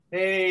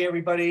Hey,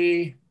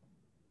 everybody.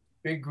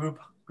 Big group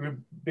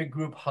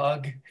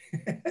hug.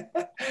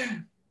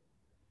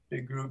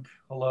 Big group,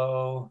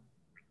 hello.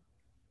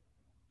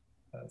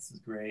 This is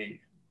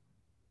great.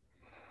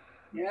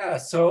 Yeah,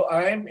 so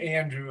I'm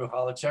Andrew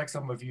Holecek.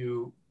 Some of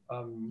you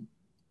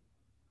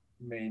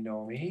may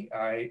know me.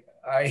 I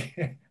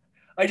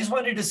I just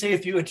wanted to say a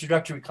few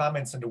introductory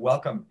comments and to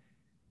welcome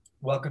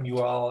you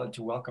all and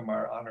to welcome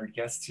our honored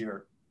guests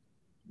here.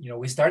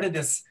 We started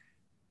this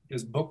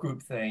book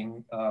group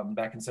thing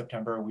back in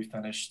September. We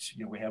finished,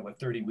 we had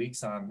 30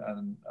 weeks on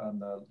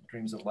the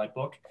Dreams of Light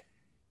book.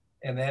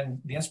 And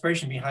then the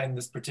inspiration behind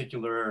this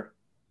particular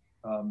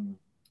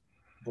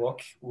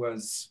book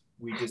was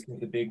we just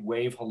did the big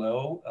wave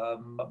hello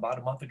about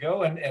a month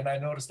ago. And I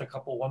noticed a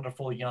couple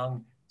wonderful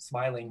young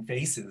smiling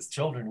faces,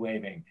 children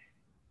waving.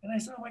 And I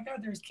said, oh my God,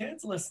 there's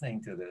kids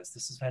listening to this.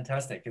 This is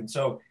fantastic. And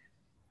so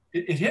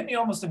it hit me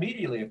almost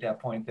immediately at that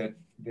point that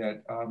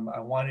I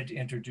wanted to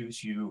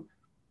introduce you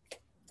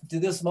to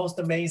this most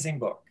amazing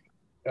book.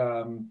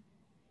 I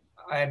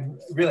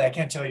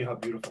can't tell you how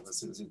beautiful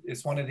this is.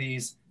 It's one of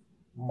these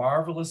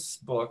marvelous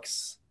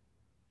books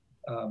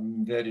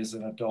that is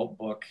an adult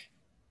book,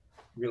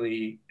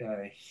 really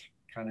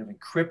kind of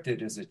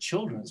encrypted as a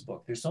children's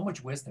book. There's so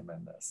much wisdom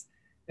in this.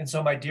 And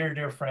so my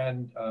dear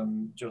friend,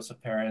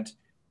 Joseph Parent,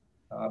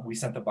 we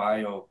sent the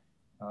bio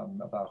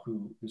about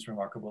who this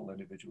remarkable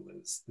individual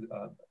is,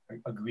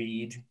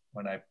 agreed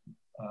when I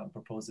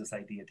proposed this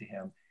idea to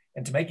him.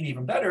 And to make it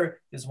even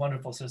better, his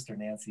wonderful sister,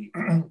 Nancy,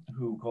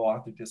 who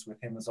co-authored this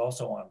with him, is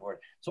also on board.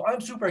 So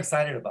I'm super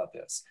excited about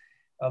this.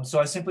 So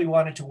I simply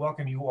wanted to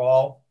welcome you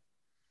all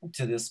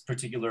to this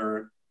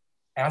particular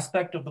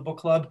aspect of the book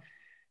club.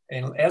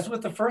 And as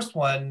with the first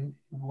one,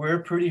 we're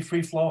pretty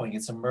free flowing.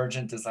 It's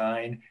emergent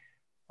design,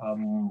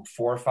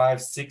 4,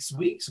 5, 6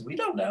 weeks. We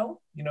don't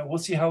know, we'll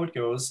see how it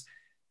goes.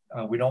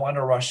 We don't want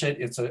to rush it.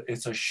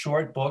 It's a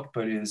short book,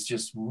 but it is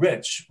just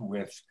rich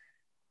with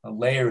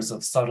layers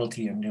of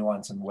subtlety and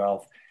nuance and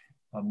wealth,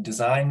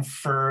 designed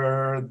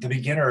for the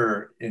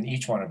beginner in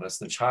each one of us,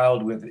 the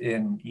child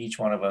within each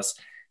one of us,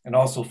 and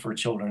also for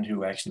children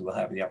who actually will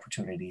have the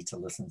opportunity to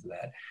listen to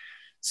that.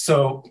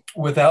 So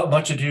without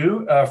much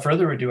ado,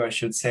 further ado, I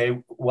should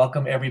say,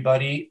 welcome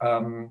everybody.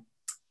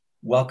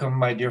 Welcome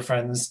my dear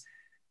friends,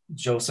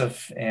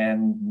 Joseph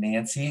and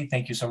Nancy.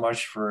 Thank you so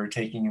much for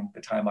taking the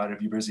time out of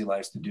your busy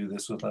lives to do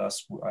this with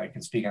us. I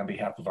can speak on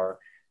behalf of our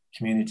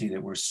community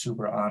that we're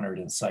super honored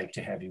and psyched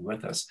to have you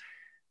with us.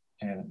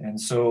 And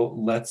so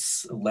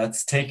let's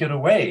take it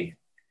away.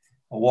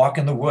 A Walk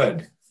in the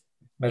Wood,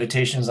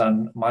 Meditations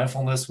on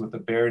Mindfulness with a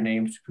Bear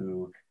Named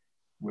Pooh,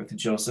 with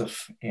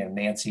Joseph and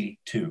Nancy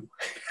too.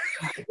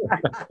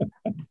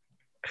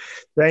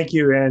 Thank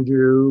you,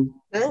 Andrew.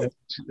 That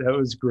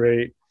was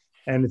great.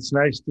 And it's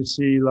nice to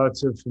see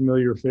lots of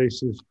familiar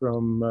faces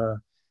from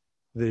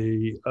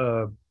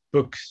the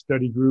book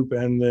study group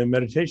and the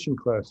meditation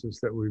classes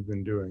that we've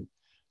been doing.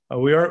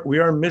 We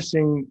are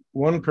missing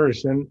one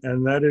person,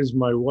 and that is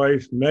my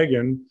wife,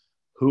 Megan,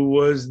 who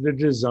was the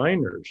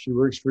designer. She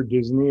works for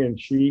Disney, and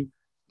she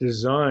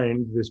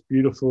designed this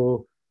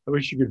beautiful, I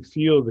wish you could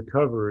feel the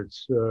cover.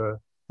 It's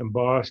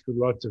embossed with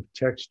lots of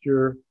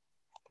texture.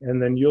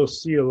 And then you'll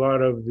see a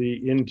lot of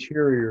the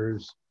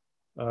interiors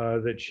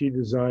that she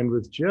designed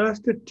with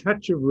just a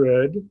touch of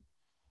red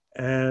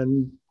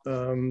and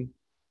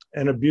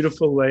a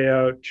beautiful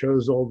layout,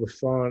 chose all the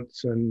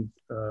fonts and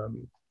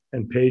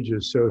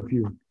pages. So if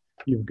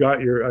you've got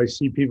I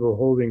see people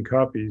holding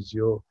copies,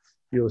 you'll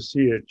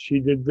see it. She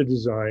did the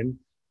design.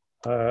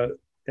 An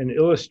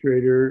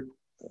illustrator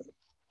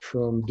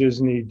from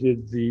Disney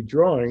did the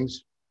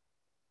drawings.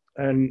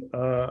 And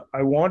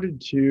I wanted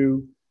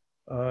to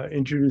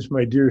introduce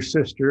my dear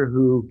sister,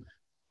 who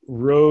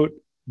wrote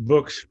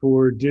books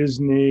for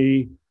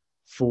Disney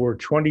for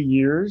 20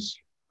 years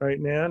right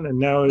now, and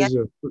now is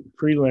a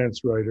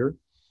freelance writer.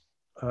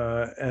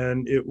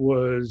 And it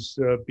was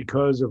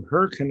because of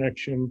her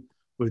connection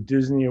with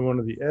Disney and one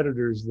of the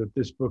editors that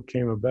this book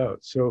came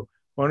about. So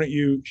why don't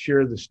you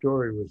share the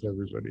story with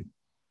everybody?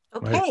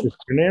 Okay. My sister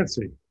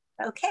Nancy.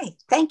 Okay,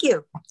 thank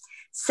you.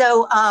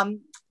 So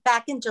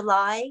back in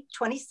July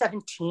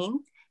 2017,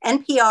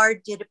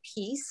 NPR did a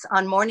piece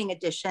on Morning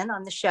Edition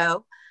on the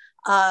show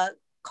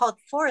called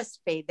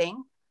Forest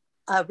Bathing,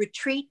 a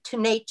retreat to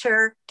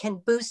nature can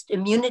boost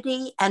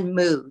immunity and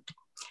mood.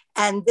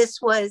 And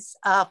this was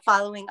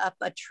following up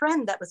a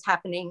trend that was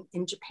happening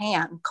in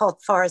Japan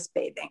called forest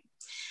bathing.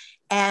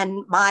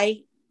 And my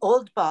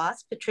old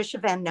boss, Patricia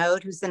Van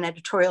Noot, who's an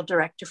editorial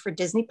director for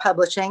Disney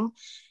Publishing,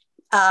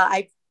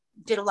 I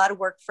did a lot of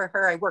work for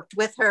her. I worked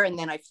with her, and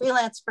then I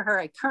freelanced for her.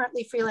 I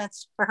currently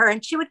freelance for her.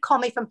 And she would call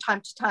me from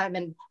time to time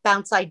and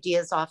bounce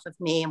ideas off of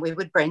me, and we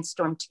would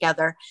brainstorm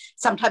together.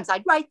 Sometimes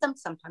I'd write them,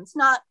 sometimes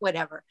not,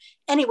 whatever.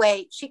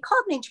 Anyway, she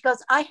called me and she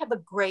goes, I have a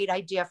great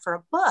idea for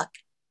a book.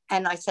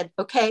 And I said,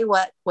 okay,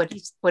 what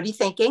are you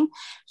thinking?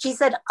 She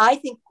said, I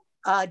think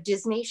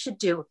Disney should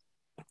do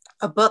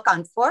a book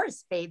on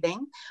forest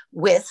bathing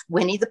with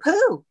Winnie the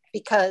Pooh,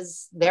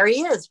 because there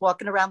he is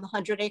walking around the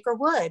 100-acre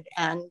wood.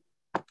 And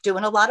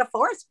doing a lot of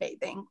forest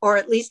bathing, or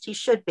at least he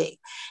should be.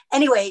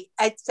 Anyway,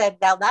 I said,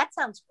 now that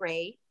sounds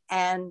great.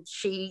 And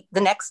the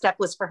next step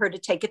was for her to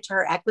take it to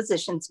her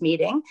acquisitions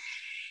meeting.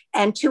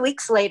 And 2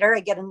 weeks later, I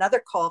get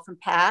another call from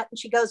Pat, and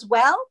she goes,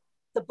 well,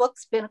 the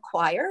book's been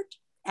acquired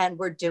and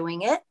we're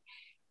doing it.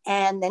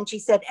 And then she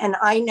said, and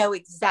I know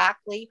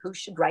exactly who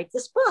should write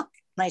this book.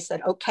 And I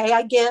said, okay,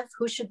 I give.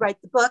 Who should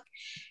write the book?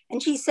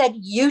 And she said,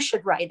 you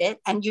should write it,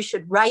 and you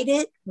should write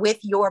it with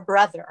your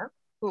brother,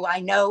 who I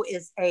know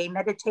is a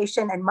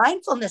meditation and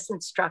mindfulness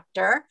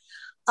instructor.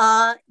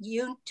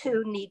 You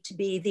two need to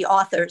be the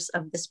authors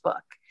of this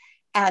book.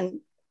 And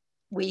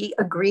we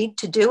agreed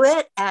to do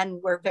it,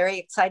 and we're very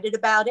excited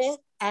about it.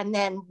 And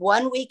then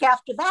 1 week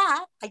after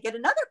that, I get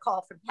another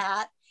call from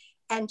Pat,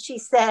 and she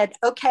said,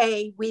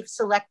 okay, we've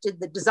selected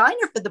the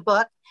designer for the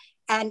book,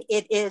 and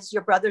it is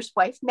your brother's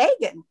wife,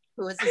 Megan,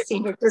 who is a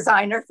senior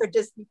designer for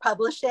Disney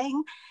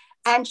Publishing,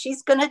 and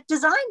she's going to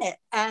design it.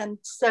 And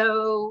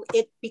so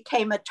it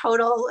became a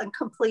total and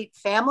complete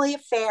family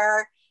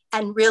affair,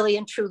 and really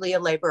and truly a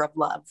labor of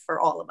love for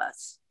all of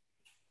us.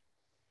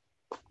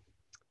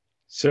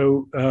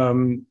 So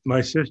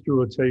my sister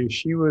will tell you,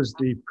 she was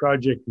the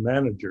project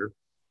manager,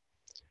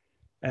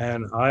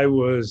 and I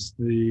was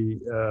the,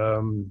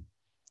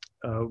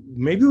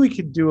 maybe we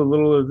could do a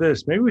little of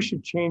this. Maybe we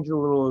should change a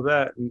little of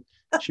that. And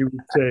she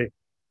would say,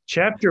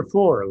 chapter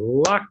 4,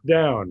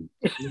 lockdown.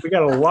 We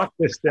got to lock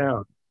this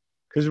down.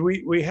 Because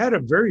we had a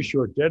very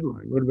short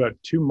deadline. What,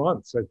 about 2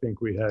 months, I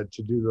think we had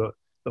to do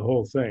the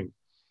whole thing.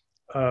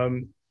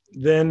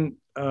 Then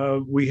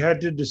we had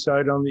to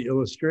decide on the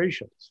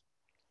illustrations.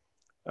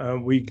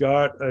 We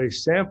got a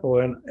sample,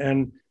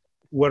 and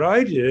what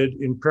I did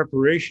in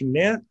preparation,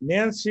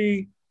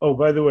 Nancy, oh,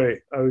 by the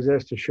way, I was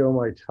asked to show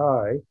my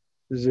tie.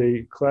 This is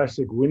a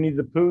classic Winnie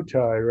the Pooh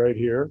tie right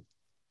here.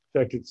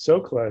 In fact, it's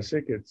so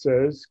classic, it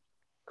says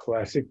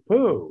Classic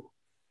Pooh.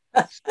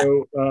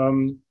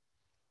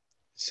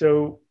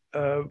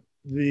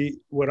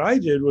 What I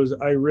did was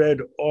I read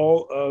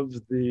all of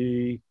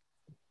the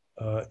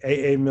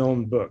A.A.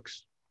 Milne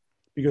books,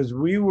 because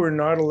we were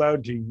not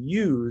allowed to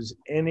use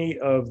any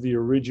of the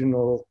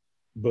original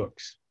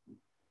books.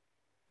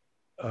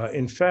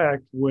 In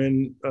fact,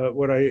 when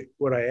what I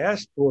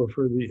asked for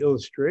the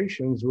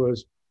illustrations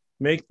was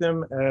make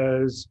them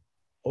as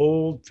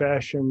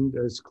old-fashioned,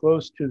 as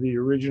close to the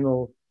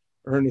original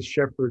Ernest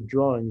Shepard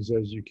drawings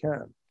as you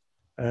can.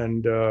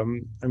 And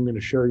I'm going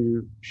to show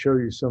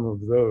you some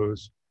of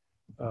those.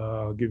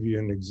 I'll give you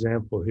an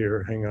example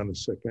here. Hang on a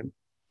second.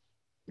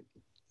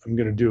 I'm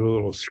going to do a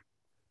little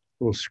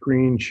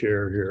screen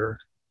share here.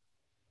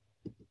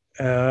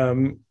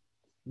 And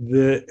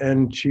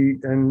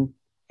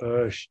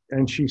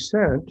she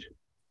sent.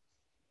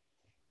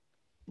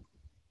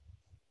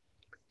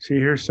 See,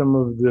 here's some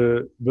of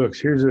the books.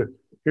 Here's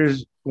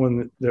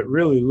one that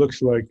really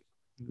looks like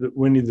the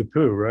Winnie the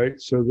Pooh, right?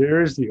 So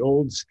there's the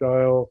old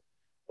style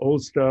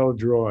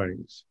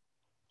drawings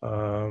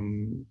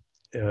of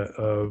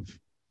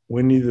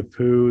Winnie the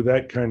Pooh,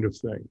 that kind of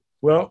thing.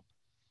 Well,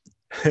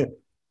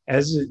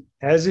 as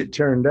it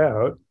turned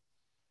out,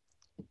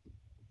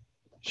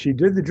 she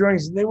did the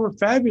drawings and they were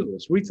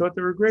fabulous. We thought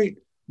they were great.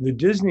 The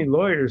Disney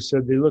lawyers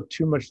said they look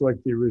too much like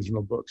the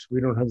original books.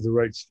 We don't have the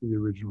rights to the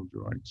original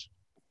drawings.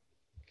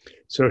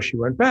 So she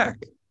went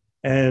back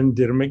and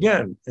did them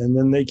again. And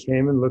then they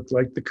came and looked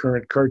like the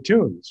current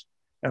cartoons.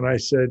 And I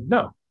said,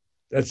 no,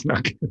 that's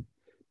not good.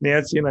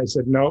 Nancy and I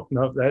said, no,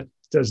 that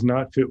does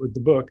not fit with the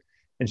book.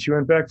 And she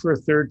went back for a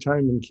third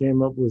time and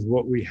came up with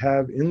what we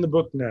have in the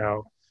book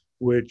now,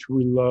 which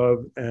we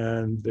love,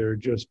 and they're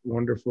just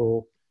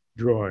wonderful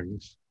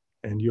drawings.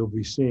 And you'll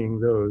be seeing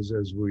those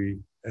as we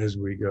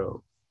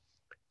go.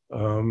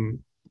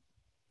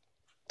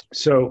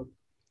 So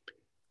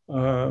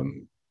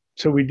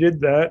we did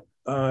that.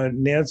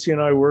 Nancy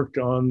and I worked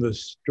on the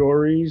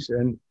stories,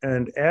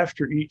 and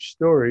after each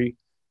story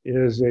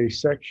is a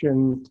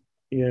section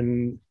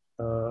in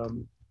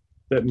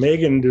that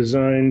Megan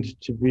designed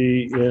to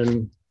be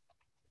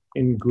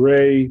in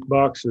gray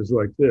boxes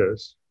like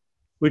this,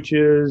 which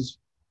is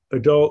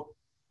adult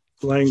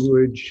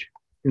language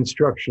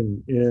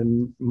instruction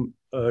in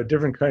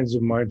different kinds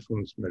of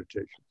mindfulness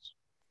meditations.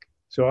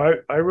 So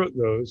I wrote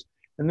those,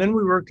 and then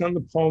we worked on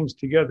the poems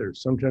together.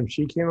 Sometimes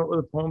she came up with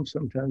a poem,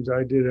 sometimes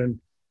I did,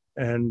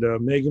 and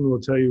Megan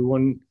will tell you,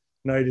 one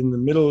night in the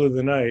middle of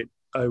the night,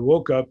 I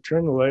woke up,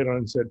 turned the light on,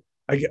 and said,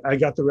 I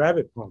got the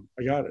rabbit poem,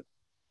 I got it,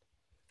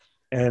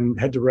 and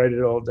had to write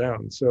it all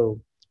down. So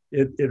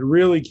it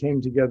really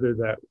came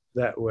together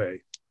that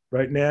way,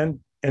 right, Nan?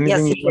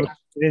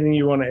 Anything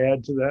you want to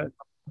add to that?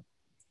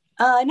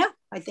 No,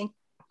 I think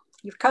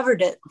you've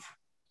covered it.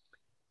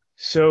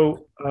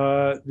 So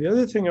the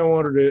other thing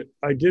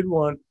I did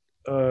want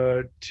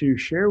to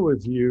share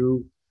with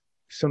you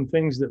some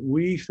things that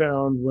we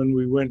found when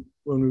we went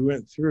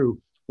through.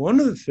 One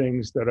of the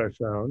things that I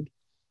found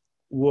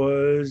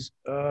was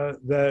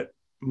that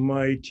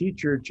my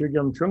teacher,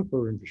 Chögyam Trungpa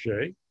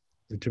Rinpoche,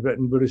 the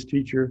Tibetan Buddhist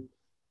teacher,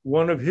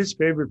 one of his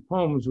favorite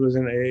poems was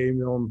an A.A.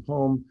 Milne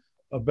poem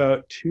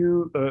about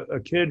a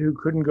kid who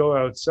couldn't go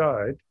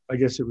outside. I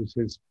guess it was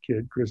his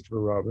kid,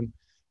 Christopher Robin,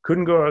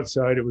 couldn't go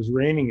outside. It was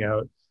raining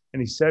out.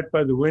 And he sat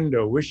by the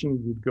window wishing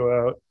he would go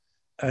out,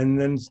 and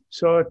then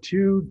saw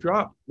two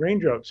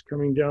raindrops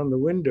coming down the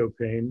window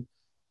pane.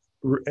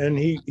 And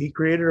he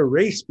created a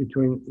race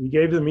he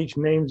gave them each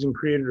names and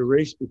created a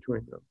race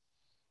between them.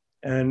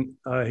 And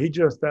he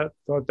just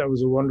thought that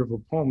was a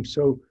wonderful poem.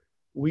 So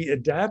we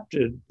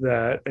adapted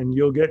that, and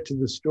you'll get to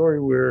the story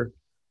where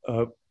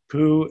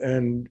Pooh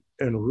and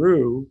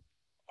Roo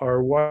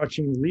are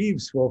watching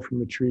leaves fall from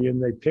the tree,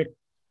 and they pick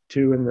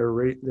two, and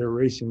they're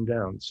racing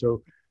down.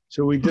 So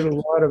we did a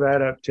lot of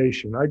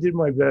adaptation. I did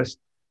my best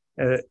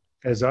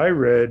as I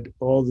read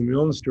all the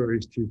Milne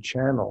stories to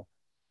channel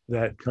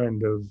that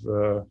kind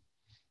of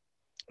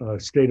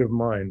state of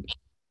mind.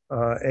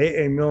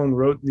 A. Milne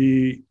wrote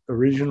the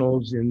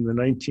originals in the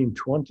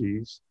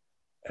 1920s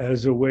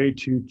as a way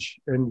to,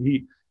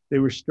 they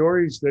were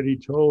stories that he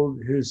told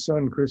his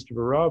son,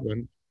 Christopher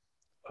Robin,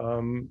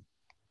 and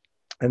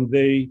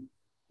they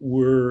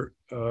were,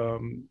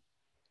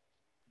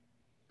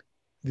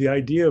 the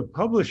idea of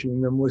publishing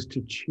them was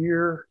to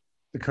cheer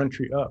the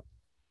country up.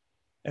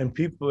 And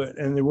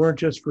they weren't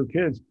just for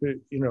kids, but,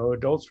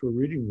 adults were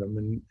reading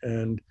them.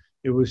 And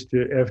it was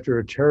after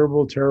a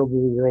terrible,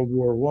 terrible World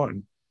War I,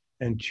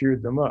 and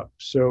cheered them up.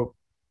 So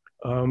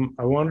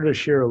I wanted to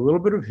share a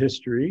little bit of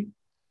history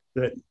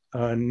that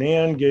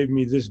Nan gave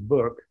me this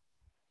book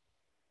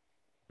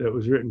that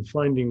was written,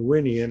 Finding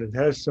Winnie, and it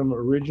has some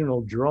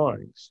original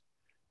drawings.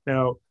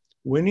 Now,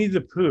 Winnie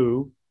the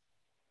Pooh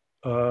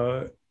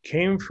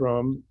came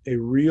from a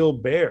real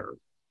bear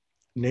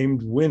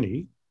named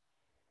Winnie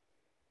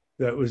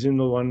that was in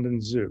the London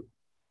Zoo,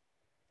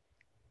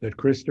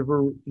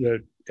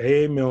 that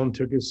A. Milne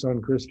took his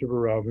son Christopher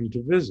Robin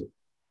to visit.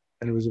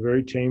 And it was a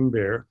very tame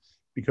bear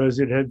because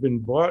it had been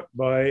bought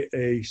by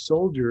a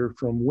soldier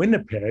from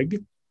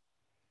Winnipeg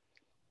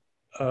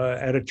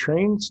at a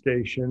train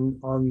station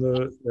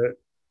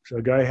so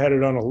a guy had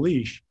it on a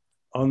leash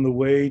on the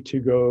way to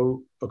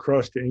go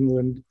across to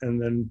England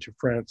and then to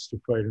France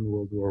to fight in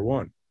World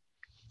War I.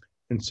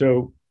 And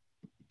so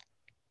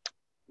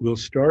we'll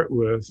start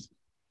with,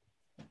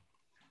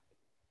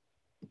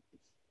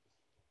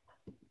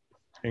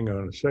 hang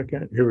on a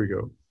second, here we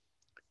go.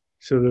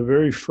 So the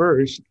very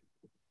first,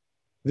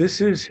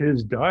 this is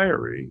his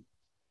diary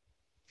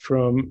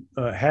from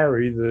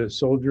Harry, the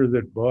soldier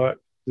that bought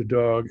the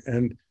dog.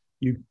 And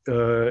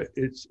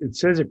it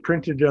says it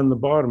printed on the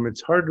bottom.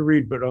 It's hard to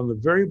read, but on the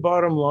very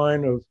bottom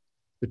line of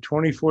the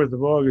 24th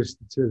of August,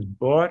 it says,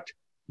 bought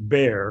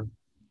bear,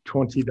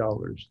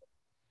 $20.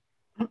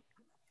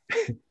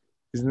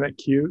 Isn't that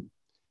cute?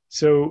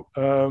 So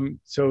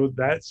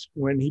that's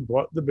when he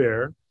bought the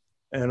bear.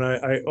 And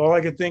I all I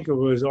could think of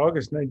was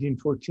August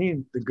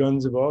 1914, the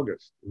guns of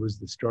August. It was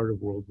the start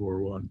of World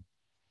War I.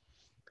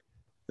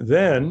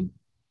 Then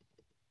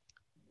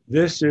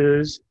this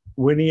is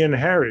Winnie and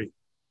Harry.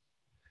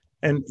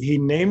 And he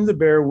named the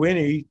bear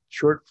Winnie,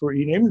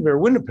 he named the bear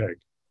Winnipeg.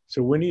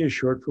 So Winnie is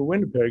short for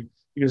Winnipeg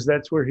because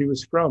that's where he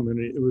was from. And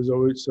it was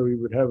always, so he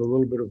would have a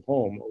little bit of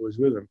home always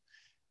with him.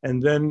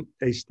 And then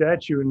a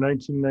statue in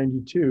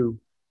 1992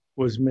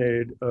 was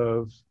made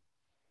of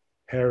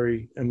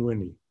Harry and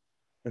Winnie.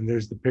 And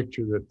there's the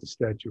picture that the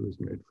statue was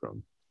made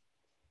from.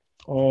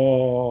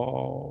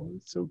 Oh,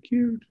 it's so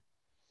cute.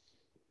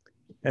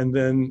 And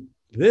then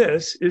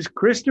this is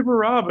Christopher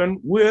Robin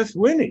with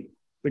Winnie,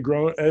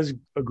 as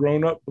a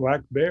grown-up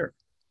black bear.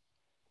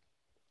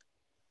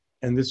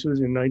 And this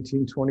was in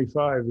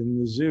 1925 in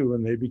the zoo,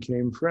 and they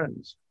became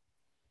friends.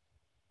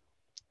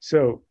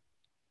 So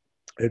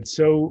it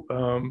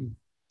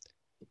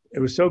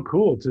was so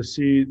cool to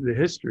see the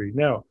history.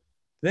 Now,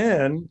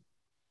 then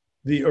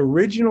the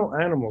original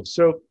animals.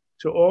 So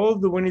all of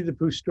the Winnie the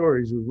Pooh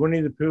stories with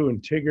Winnie the Pooh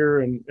and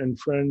Tigger and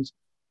friends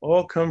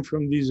all come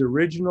from these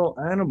original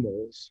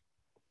animals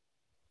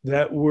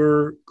that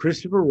were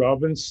Christopher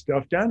Robin's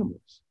stuffed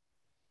animals.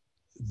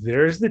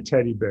 There's the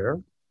teddy bear.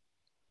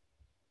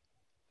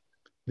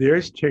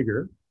 There's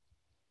Tigger.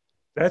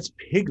 That's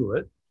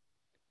Piglet,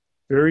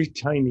 very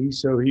tiny,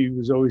 so he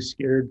was always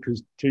scared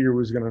because Tigger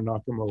was going to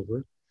knock him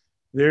over.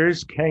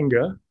 There's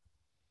Kanga,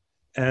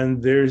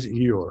 and there's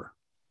Eeyore.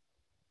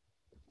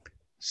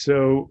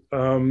 So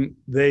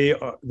they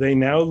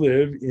now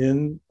live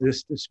in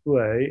this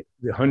display,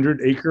 the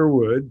 100-acre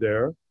wood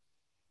there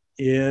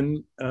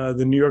in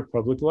the New York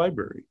Public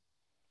Library.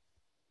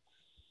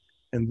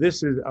 And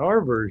this is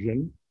our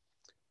version.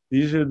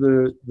 These are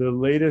the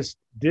latest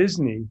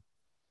Disney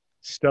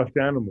stuffed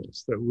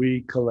animals that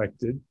we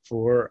collected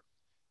for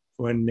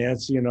when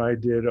Nancy and I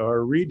did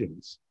our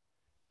readings.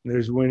 And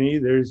there's Winnie,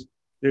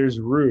 there's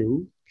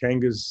Roo,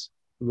 Kanga's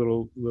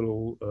little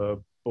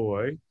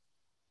boy,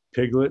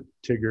 Piglet,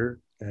 Tigger,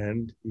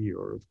 and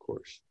Eeyore, of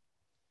course.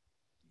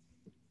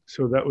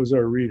 So that was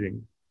our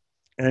reading.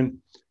 And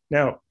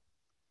now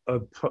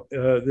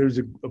there's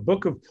a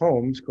book of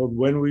poems called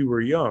When We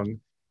Were Young,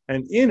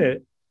 and in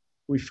it,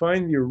 we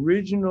find the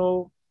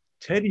original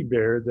teddy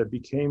bear that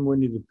became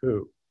Winnie the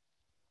Pooh.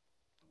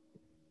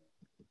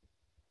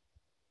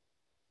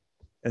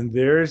 And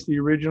there's the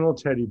original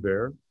teddy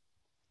bear.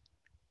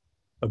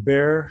 A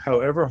bear,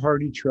 however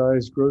hard he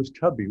tries, grows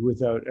tubby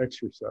without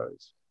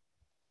exercise.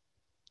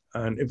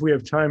 And if we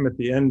have time at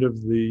the end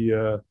of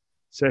the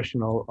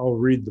session, I'll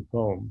read the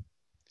poem.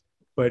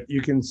 But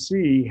you can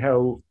see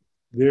how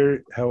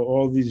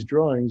all these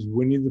drawings,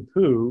 Winnie the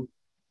Pooh,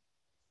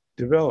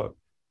 develop.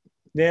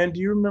 Nan, do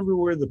you remember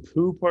where the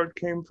Pooh part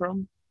came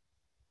from?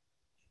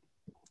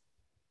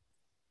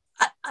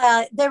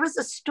 There was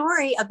a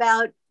story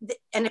about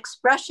an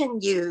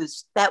expression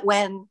used that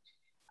when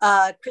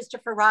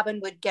Christopher Robin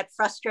would get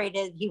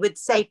frustrated, he would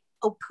say,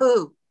 "Oh,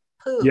 Pooh,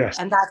 Pooh," Yes,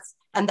 and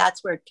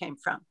that's where it came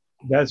from.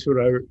 That's what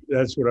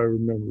I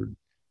remembered.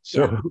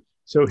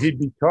 So he'd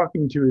be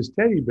talking to his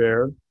teddy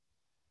bear,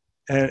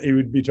 and he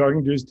would be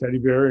talking to his teddy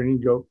bear, and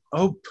he'd go,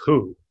 "Oh,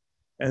 Pooh,"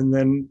 and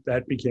then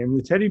that became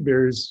the teddy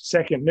bear's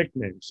second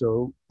nickname.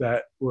 So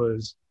that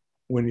was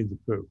Winnie the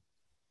Pooh.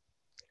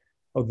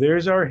 Oh,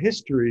 there's our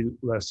history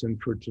lesson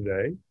for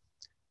today.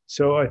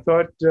 So I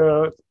thought,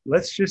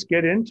 let's just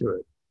get into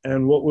it.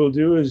 And what we'll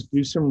do is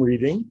do some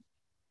reading.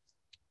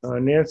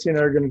 Nancy and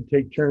I are going to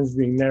take turns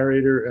being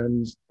narrator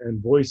and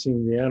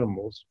voicing the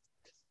animals.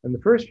 And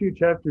the first few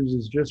chapters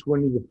is just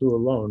Winnie the Pooh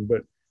alone,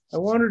 but I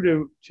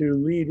wanted to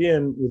lead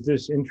in with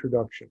this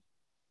introduction.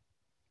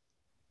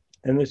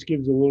 And this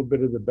gives a little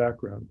bit of the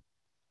background.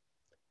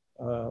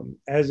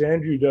 As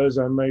Andrew does,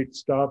 I might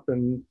stop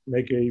and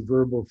make a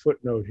verbal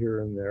footnote here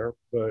and there,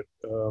 but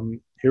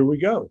here we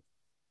go.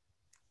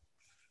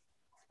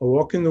 A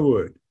Walk in the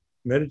Wood,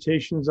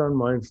 Meditations on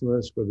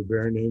Mindfulness with a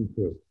Bear Named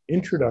Pooh.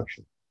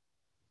 Introduction.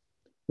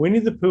 Winnie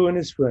the Pooh and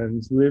his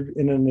friends live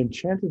in an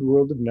enchanted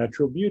world of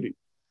natural beauty,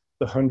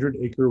 the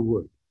 100-acre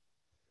wood.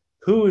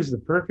 Pooh is the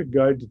perfect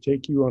guide to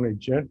take you on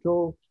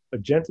a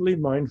gently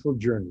mindful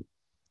journey.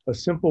 A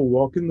simple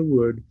walk in the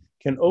wood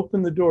can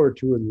open the door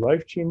to a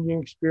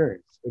life-changing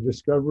experience, a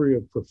discovery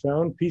of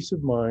profound peace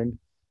of mind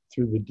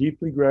through the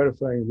deeply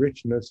gratifying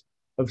richness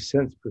of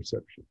sense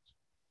perceptions.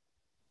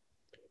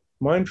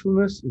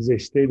 Mindfulness is a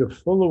state of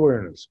full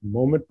awareness,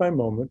 moment by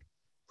moment,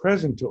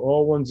 present to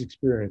all one's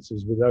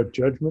experiences without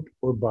judgment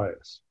or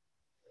bias.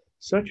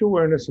 Such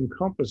awareness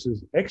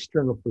encompasses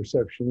external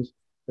perceptions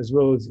as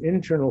well as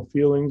internal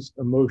feelings,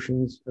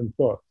 emotions, and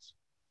thoughts.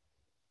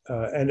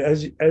 And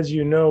as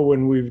you know,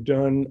 when we've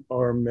done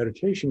our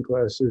meditation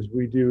classes,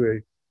 we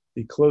do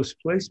the close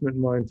placement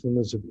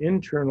mindfulness of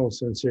internal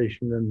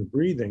sensation and the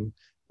breathing,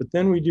 but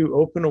then we do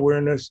open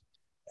awareness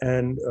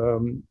and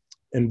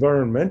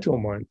environmental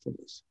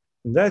mindfulness.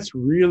 And that's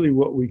really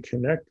what we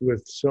connect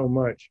with so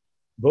much,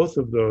 both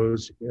of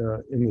those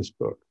in this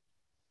book.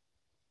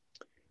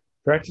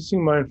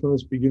 Practicing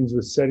mindfulness begins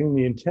with setting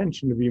the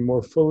intention to be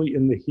more fully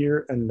in the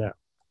here and now.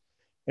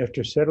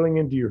 After settling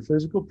into your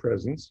physical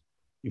presence,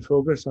 you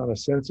focus on a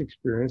sense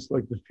experience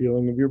like the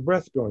feeling of your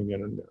breath going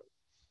in and out.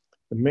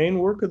 The main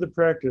work of the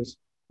practice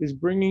is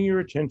bringing your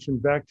attention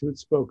back to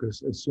its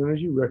focus as soon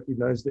as you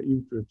recognize that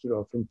you've drifted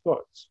off from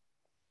thoughts.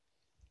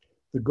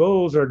 The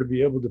goals are to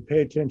be able to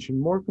pay attention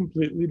more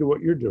completely to what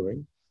you're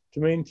doing,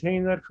 to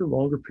maintain that for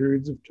longer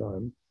periods of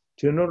time,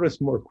 to notice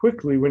more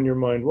quickly when your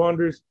mind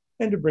wanders,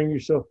 and to bring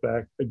yourself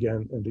back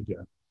again and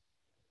again.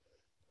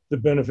 The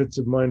benefits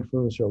of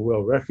mindfulness are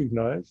well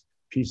recognized: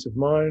 peace of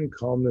mind,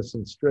 calmness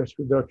and stress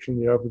reduction,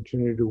 the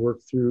opportunity to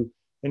work through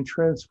and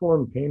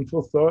transform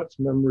painful thoughts,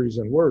 memories,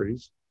 and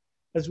worries,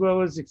 as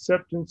well as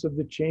acceptance of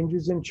the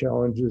changes and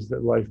challenges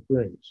that life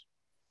brings.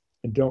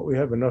 And don't we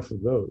have enough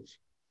of those?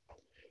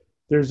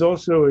 There's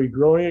also a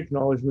growing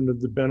acknowledgement of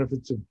the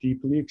benefits of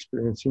deeply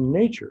experiencing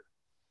nature,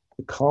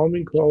 the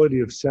calming quality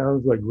of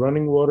sounds like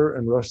running water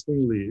and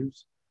rustling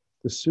leaves,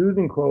 the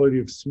soothing quality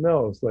of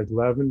smells like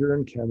lavender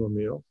and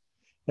chamomile,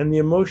 and the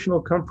emotional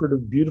comfort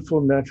of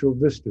beautiful natural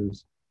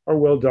vistas are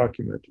well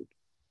documented.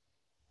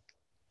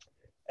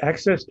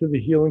 Access to the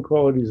healing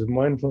qualities of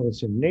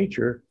mindfulness in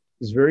nature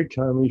is very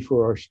timely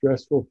for our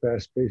stressful,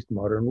 fast-paced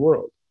modern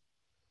world.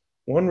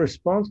 One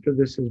response to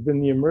this has been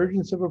the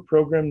emergence of a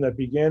program that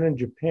began in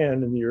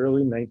Japan in the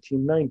early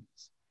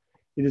 1990s.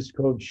 It is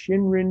called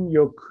Shinrin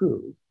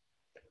Yoku,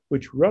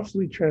 which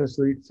roughly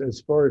translates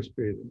as forest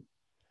bathing.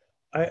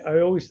 I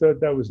always thought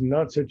that was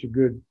not such a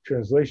good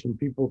translation.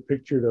 People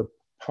pictured a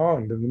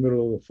pond in the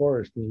middle of the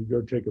forest and you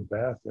go take a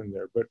bath in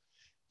there. But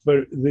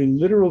the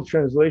literal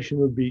translation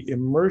would be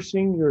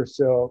immersing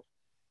yourself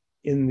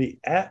in the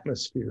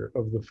atmosphere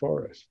of the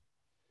forest.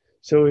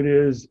 So it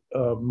is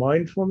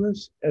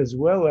mindfulness as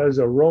well as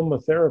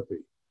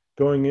aromatherapy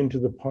going into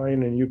the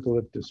pine and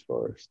eucalyptus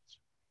forests.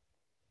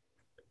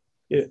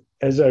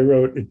 As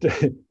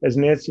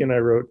Nancy and I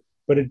wrote,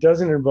 but it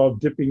doesn't involve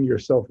dipping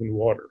yourself in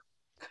water.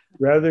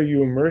 Rather,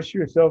 you immerse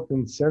yourself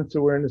in sense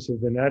awareness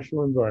of the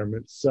natural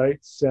environment,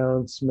 sights,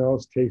 sounds,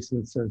 smells, tastes,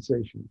 and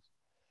sensations.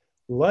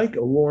 Like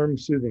a warm,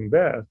 soothing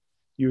bath,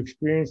 you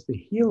experience the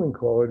healing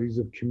qualities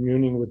of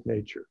communing with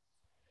nature.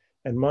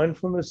 And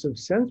mindfulness of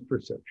sense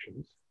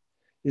perceptions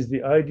is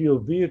the ideal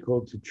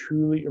vehicle to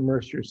truly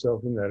immerse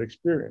yourself in that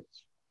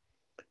experience.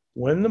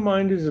 When the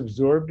mind is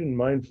absorbed in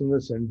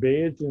mindfulness and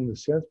bathed in the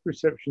sense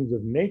perceptions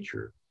of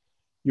nature,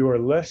 you are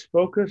less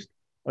focused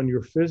on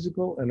your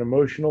physical and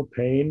emotional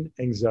pain,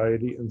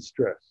 anxiety, and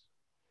stress.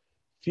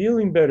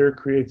 Feeling better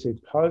creates a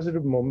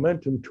positive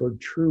momentum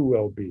toward true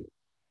well-being.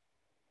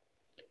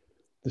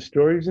 The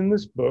stories in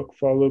this book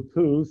follow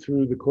Pooh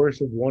through the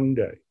course of one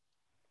day.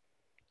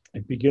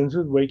 It begins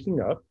with waking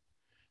up,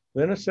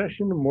 then a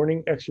session of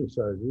morning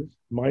exercises,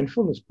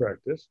 mindfulness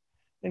practice,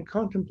 and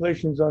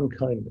contemplations on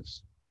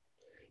kindness.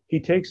 He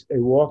takes a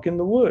walk in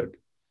the wood,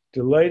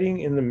 delighting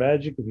in the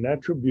magic of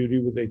natural beauty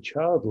with a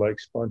childlike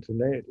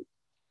spontaneity.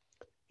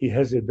 He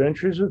has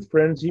adventures with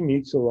friends he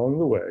meets along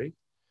the way,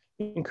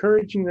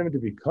 encouraging them to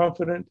be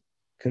confident,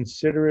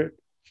 considerate,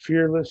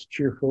 fearless,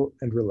 cheerful,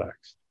 and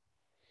relaxed.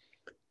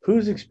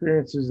 Pooh's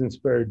experiences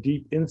inspire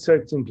deep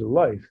insights into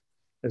life,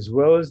 as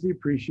well as the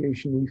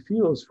appreciation he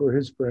feels for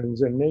his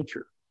friends and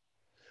nature.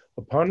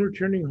 Upon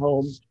returning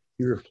home,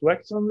 he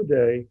reflects on the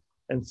day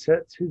and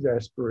sets his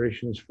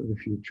aspirations for the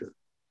future.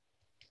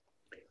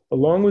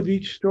 Along with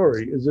each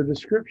story is a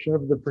description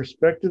of the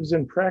perspectives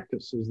and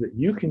practices that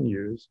you can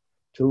use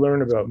to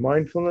learn about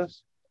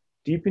mindfulness,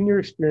 deepen your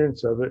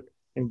experience of it,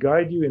 and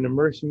guide you in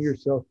immersing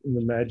yourself in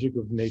the magic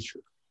of nature.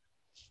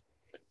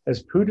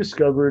 As Pooh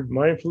discovered,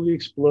 mindfully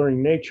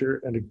exploring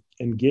nature and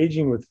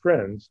engaging with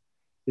friends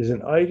is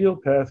an ideal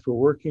path for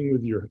working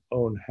with your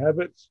own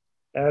habits,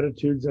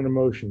 attitudes, and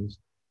emotions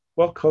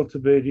while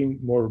cultivating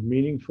more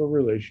meaningful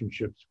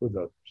relationships with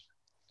others.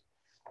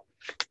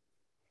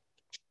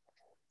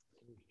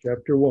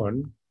 Chapter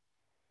 1.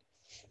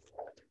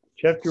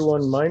 Chapter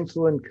 1,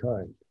 Mindful and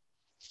Kind.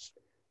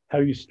 How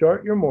you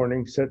start your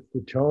morning sets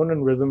the tone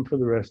and rhythm for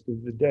the rest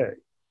of the day.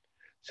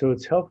 So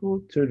it's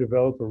helpful to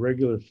develop a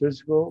regular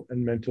physical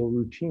and mental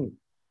routine.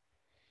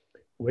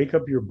 Wake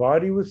up your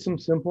body with some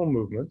simple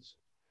movements.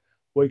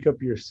 Wake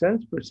up your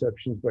sense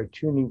perceptions by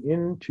tuning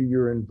into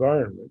your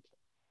environment.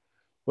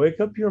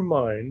 Wake up your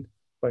mind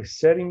by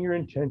setting your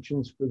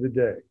intentions for the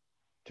day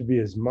to be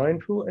as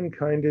mindful and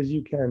kind as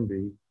you can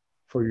be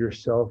for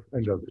yourself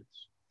and others.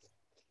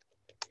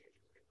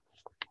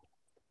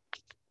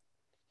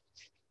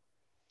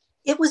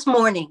 It was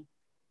morning,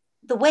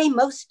 the way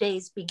most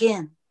days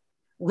begin.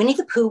 Winnie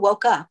the Pooh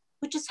woke up,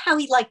 which is how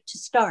he liked to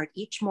start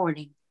each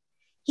morning.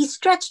 He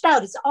stretched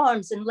out his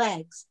arms and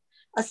legs.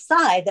 A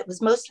sigh that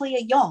was mostly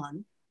a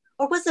yawn,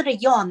 or was it a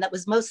yawn that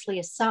was mostly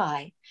a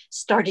sigh,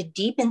 started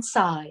deep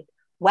inside,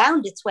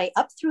 wound its way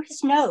up through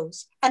his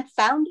nose, and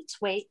found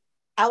its way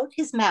out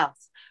his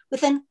mouth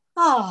with an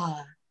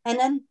ah and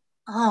an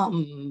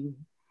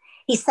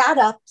He sat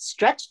up,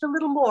 stretched a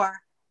little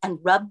more, and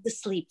rubbed the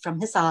sleep from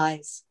his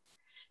eyes.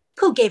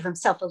 Pooh gave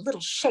himself a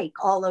little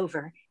shake all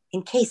over,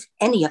 in case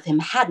any of him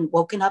hadn't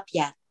woken up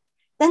yet,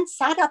 then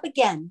sat up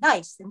again,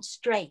 nice and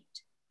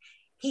straight.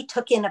 He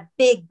took in a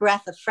big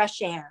breath of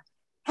fresh air,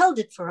 held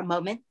it for a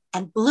moment,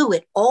 and blew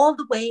it all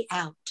the way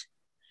out.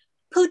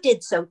 Pooh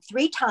did so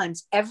 3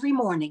 times every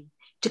morning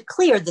to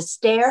clear the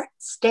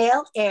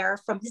stale air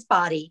from his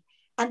body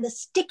and the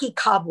sticky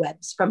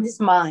cobwebs from his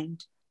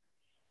mind.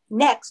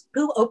 Next,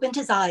 Pooh opened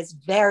his eyes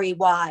very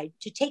wide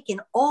to take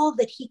in all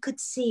that he could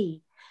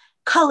see,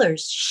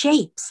 colors,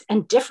 shapes,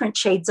 and different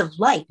shades of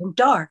light and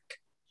dark.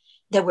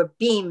 There were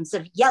beams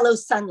of yellow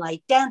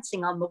sunlight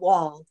dancing on the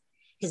wall,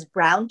 his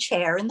brown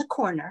chair in the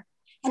corner,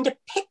 and a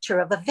picture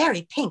of a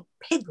very pink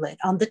piglet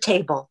on the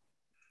table.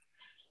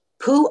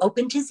 Pooh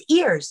opened his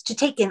ears to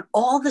take in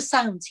all the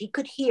sounds he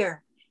could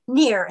hear,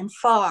 near and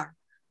far,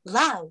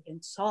 loud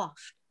and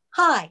soft,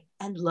 high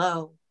and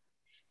low.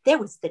 There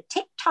was the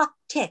tick-tock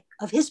tick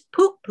of his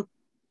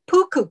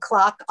poo-coo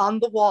clock on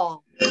the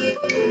wall.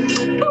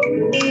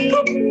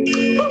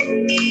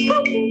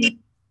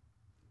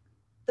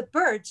 The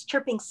birds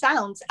chirping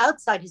sounds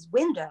outside his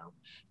window,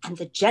 and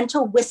the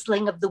gentle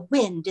whistling of the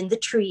wind in the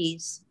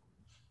trees.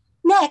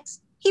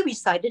 Next, he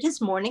recited his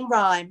morning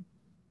rhyme.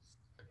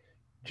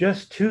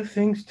 Just 2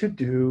 things to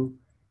do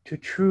to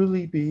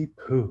truly be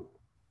Pooh.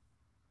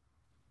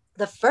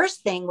 The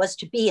first thing was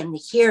to be in the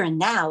here and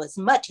now as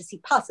much as he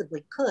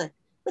possibly could,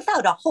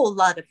 without a whole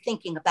lot of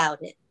thinking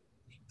about it.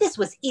 This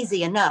was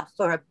easy enough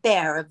for a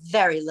bear of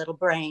very little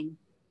brain.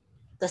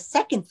 The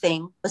second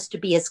thing was to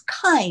be as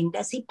kind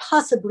as he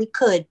possibly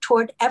could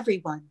toward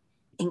everyone,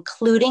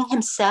 including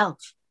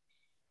himself.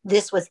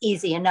 This was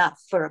easy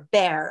enough for a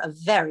bear of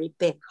very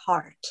big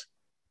heart.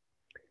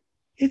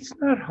 It's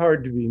not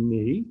hard to be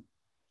me.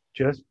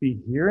 Just be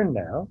here and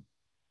now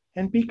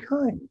and be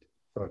kind,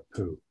 thought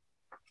Pooh.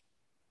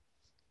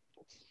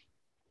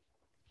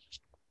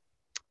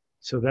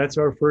 So that's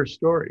our first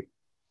story,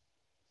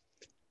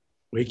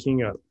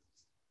 waking up.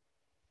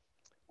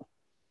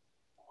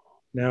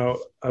 Now,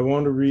 I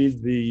want to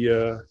read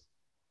the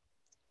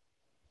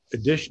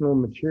additional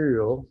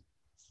material,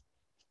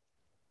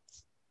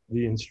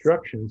 the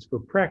instructions for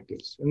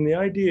practice. And the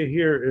idea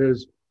here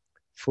is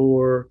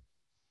for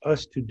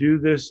us to do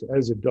this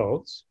as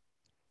adults.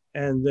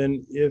 And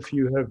then if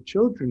you have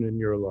children in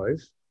your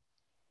life,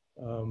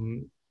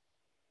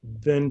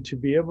 then to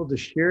be able to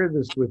share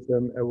this with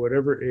them at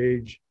whatever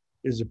age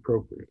is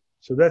appropriate.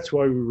 So that's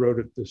why we wrote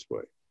it this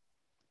way.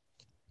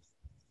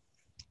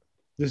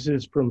 This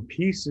is from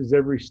Peace is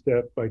Every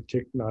Step by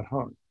Thich Nhat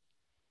Hanh.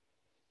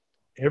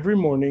 Every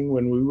morning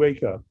when we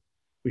wake up,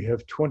 We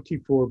have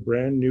 24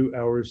 brand new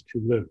hours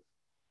to live.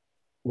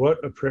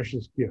 What a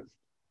precious gift.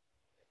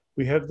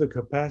 We have the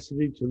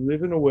capacity to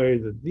live in a way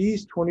that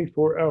these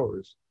 24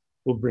 hours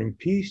will bring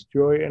peace,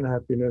 joy, and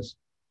happiness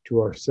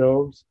to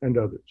ourselves and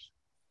others.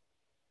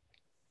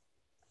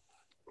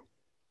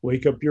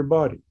 Wake up your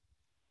body.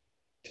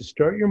 To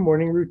start your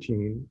morning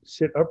routine,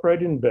 sit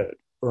upright in bed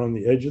or on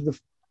the edge of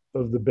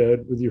the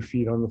bed with your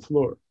feet on the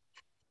floor.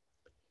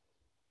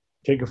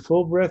 Take a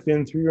full breath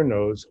in through your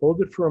nose,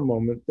 hold it for a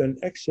moment, then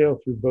exhale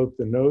through both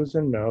the nose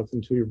and mouth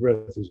until your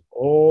breath is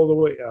all the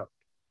way out.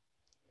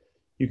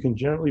 You can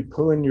gently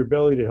pull in your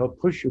belly to help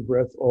push your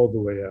breath all the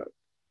way out.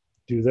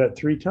 Do that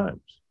 3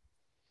 times.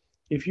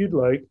 If you'd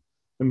like,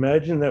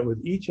 imagine that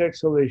with each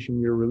exhalation,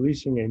 you're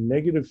releasing a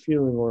negative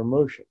feeling or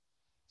emotion,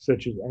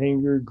 such as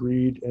anger,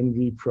 greed,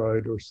 envy,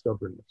 pride, or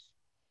stubbornness.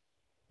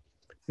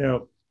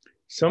 Now,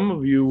 some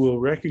of you will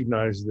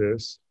recognize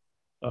this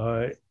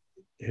who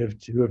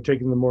have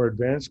taken the more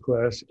advanced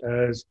class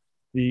as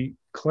the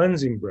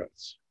cleansing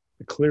breaths,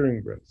 the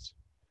clearing breaths.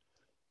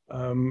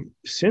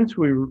 Since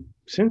we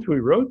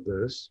wrote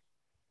this,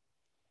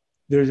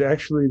 there's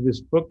actually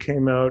this book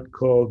came out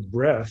called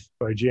Breath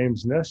by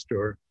James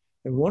Nestor.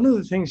 And one of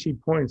the things he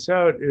points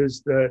out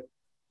is that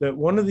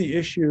one of the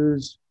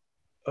issues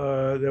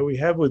that we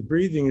have with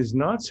breathing is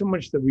not so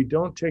much that we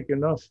don't take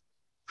enough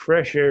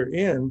fresh air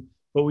in,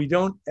 but we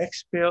don't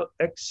expel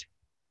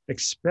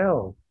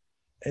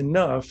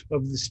enough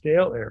of the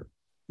stale air.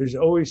 There's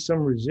always some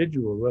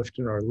residual left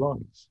in our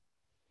lungs.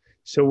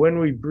 So when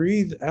we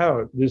breathe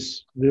out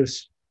this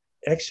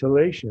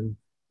exhalation,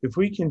 if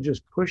we can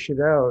just push it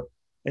out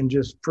and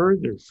just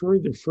further,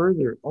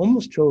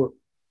 almost till,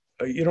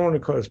 you don't want to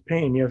cause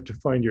pain, you have to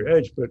find your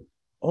edge, but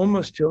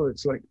almost till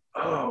it's like,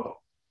 oh,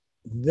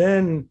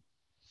 then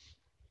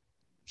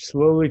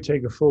slowly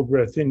take a full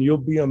breath in. You'll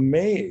be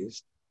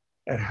amazed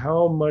at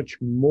how much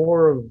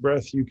more of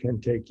breath you can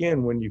take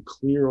in when you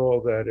clear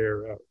all that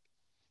air out.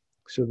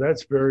 So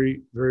that's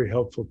very, very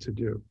helpful to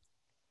do.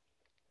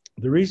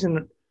 The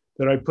reason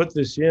that I put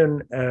this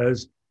in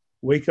as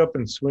wake up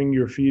and swing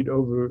your feet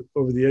over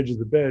the edge of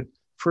the bed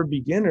for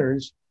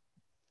beginners,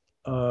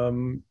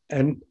 and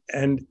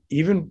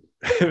even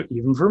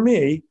for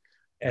me,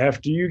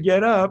 after you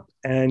get up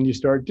and you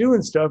start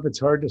doing stuff, it's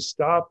hard to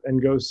stop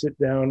and go sit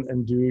down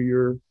and do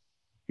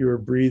your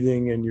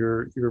breathing and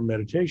your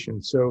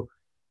meditation. So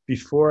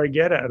before I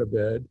get out of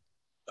bed,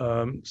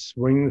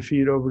 swing the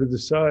feet over to the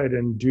side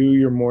and do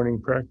your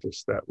morning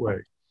practice that way.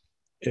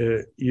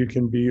 You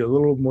can be a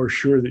little more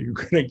sure that you're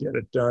going to get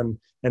it done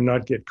and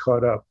not get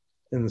caught up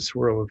in the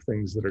swirl of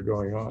things that are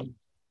going on.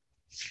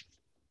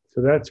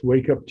 So that's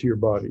wake up to your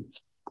body.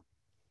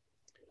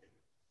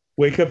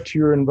 Wake up to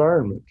your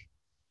environment.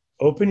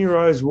 Open your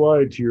eyes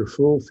wide to your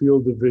full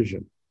field of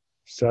vision,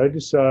 side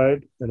to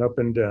side and up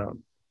and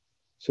down.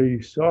 So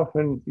you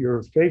soften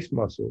your face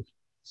muscles,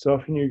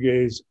 soften your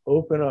gaze,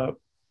 open up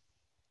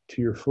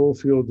to your full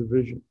field of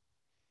vision.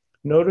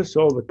 Notice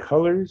all the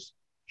colors,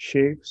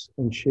 shapes,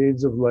 and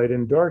shades of light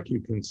and dark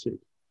you can see,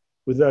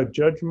 without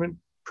judgment,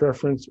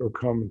 preference, or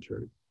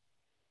commentary.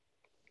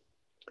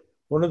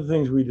 One of the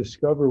things we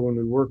discover when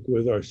we work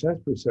with our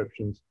sense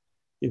perceptions,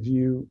 if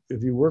you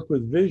work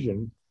with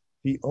vision,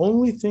 the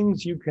only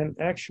things you can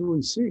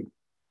actually see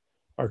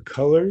are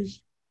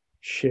colors,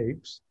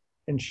 shapes,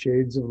 and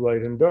shades of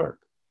light and dark.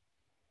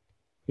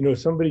 You know,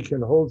 somebody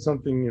can hold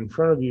something in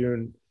front of you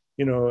and,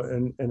 you know,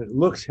 and it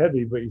looks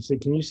heavy, but you say,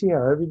 can you see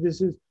how heavy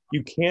this is?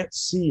 You can't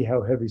see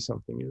how heavy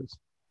something is.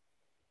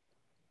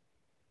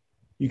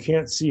 You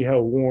can't see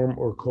how warm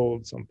or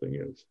cold something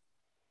is.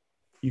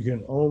 You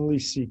can only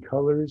see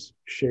colors,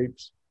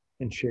 shapes,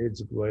 and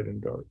shades of light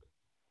and dark.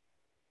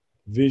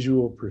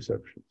 Visual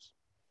perceptions.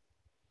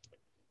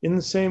 In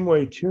the same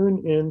way,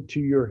 tune in to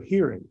your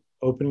hearing,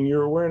 opening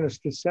your awareness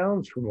to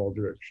sounds from all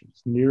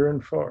directions, near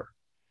and far.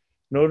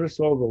 Notice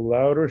all the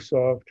loud or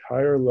soft,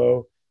 high or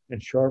low,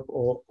 and sharp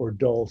or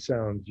dull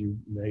sounds you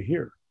may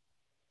hear.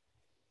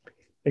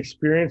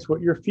 Experience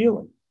what you're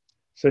feeling,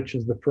 such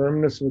as the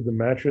firmness of the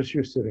mattress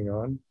you're sitting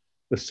on,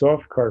 the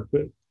soft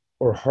carpet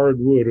or hard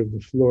wood of the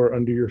floor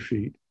under your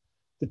feet,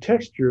 the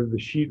texture of the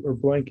sheet or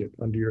blanket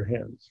under your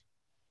hands.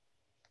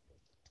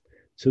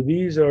 So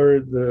these are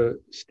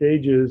the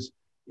stages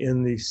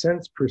in the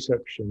sense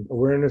perception,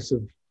 awareness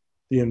of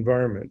the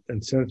environment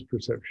and sense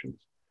perceptions.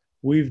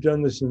 We've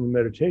done this in the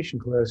meditation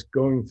class,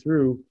 going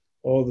through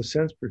all the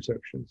sense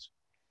perceptions.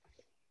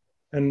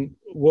 And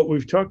what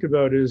we've talked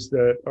about is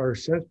that our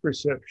sense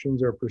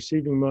perceptions, our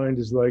perceiving mind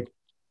is like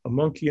a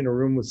monkey in a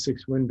room with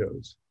 6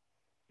 windows.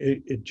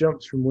 It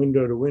jumps from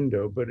window to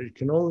window, but it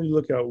can only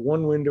look out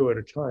one window at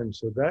a time.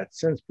 So that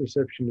sense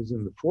perception is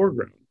in the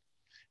foreground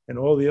and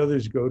all the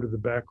others go to the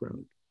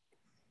background.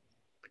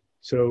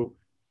 So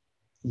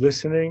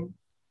listening,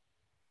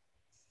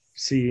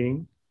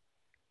 seeing,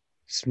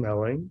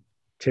 smelling,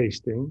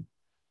 tasting,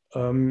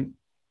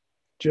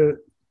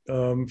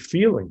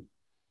 feeling.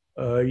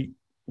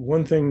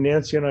 One thing,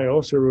 Nancy and I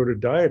also wrote a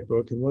diet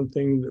book, and one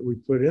thing that we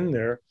put in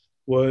there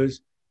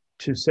was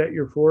to set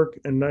your fork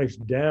and knife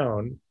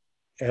down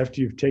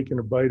after you've taken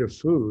a bite of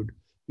food,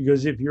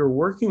 Because if you're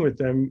working with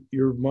them,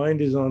 your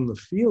mind is on the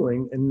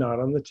feeling and not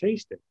on the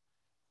tasting.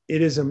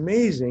 It is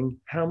amazing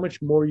how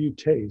much more you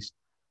taste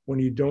when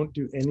you don't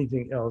do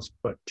anything else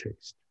but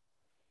taste.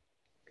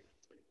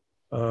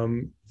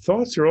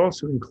 Thoughts are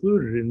also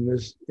included in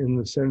this, in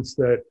the sense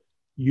that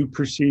you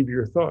perceive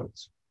your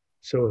thoughts.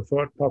 So a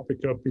thought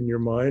popping up in your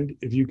mind,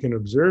 if you can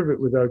observe it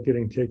without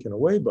getting taken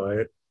away by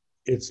it,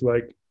 it's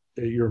like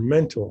your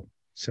mental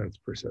sense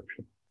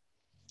perception.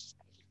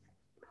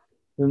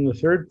 Then the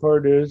third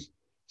part is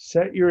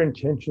set your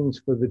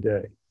intentions for the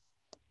day.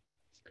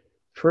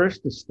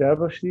 First,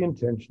 establish the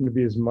intention to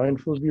be as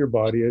mindful of your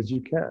body as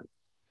you can,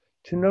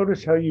 to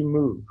notice how you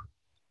move,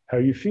 how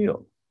you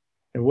feel,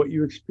 and what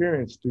you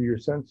experience through your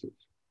senses,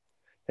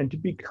 and to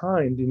be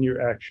kind in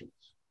your actions.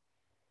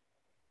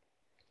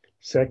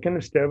 Second,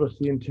 establish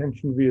the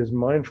intention to be as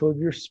mindful of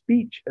your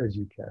speech as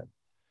you can,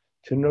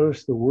 to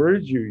notice the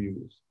words you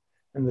use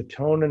and the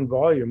tone and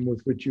volume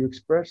with which you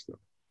express them,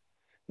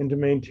 and to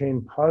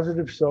maintain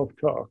positive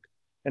self-talk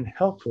and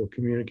helpful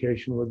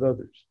communication with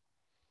others.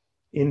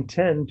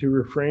 Intend to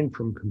refrain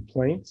from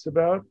complaints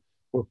about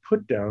or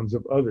put-downs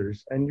of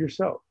others and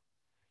yourself,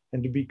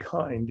 and to be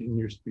kind in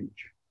your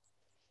speech.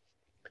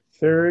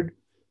 Third,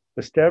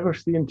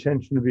 establish the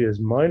intention to be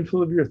as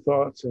mindful of your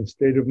thoughts and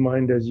state of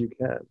mind as you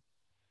can,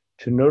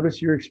 to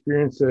notice your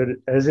experience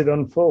as it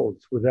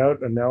unfolds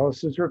without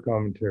analysis or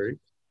commentary,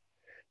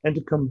 and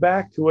to come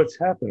back to what's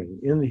happening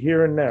in the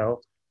here and now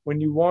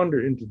when you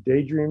wander into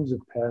daydreams of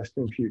past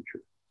and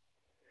future.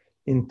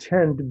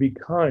 Intend to be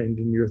kind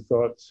in your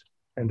thoughts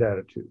and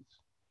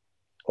attitudes.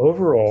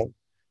 Overall,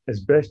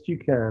 as best you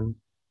can,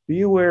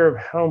 be aware of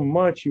how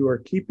much you are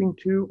keeping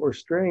to or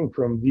straying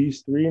from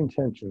these three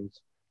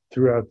intentions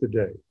throughout the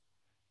day.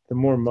 The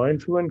more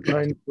mindful and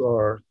kind you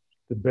are,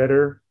 the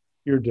better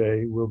your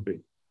day will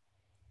be.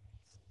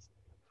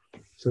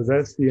 So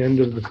that's the end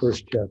of the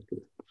first chapter.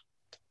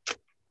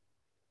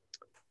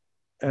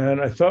 And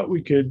I thought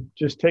we could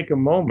just take a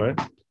moment.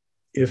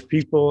 If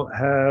people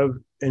have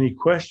any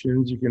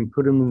questions, you can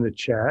put them in the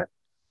chat.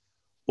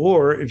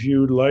 Or if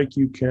you would like,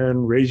 you can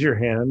raise your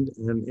hand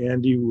and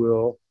Andy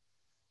will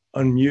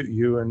unmute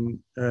you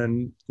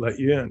and let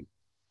you in.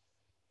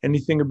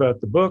 Anything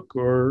about the book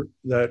or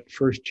that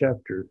first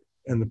chapter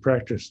and the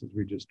practices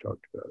we just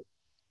talked about?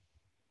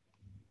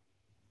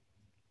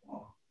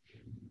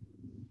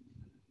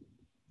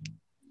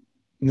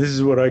 And this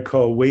is what I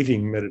call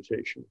waiting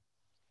meditation.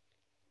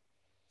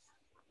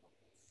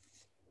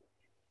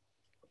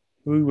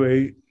 We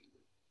wait,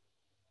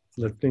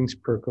 let things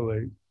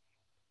percolate.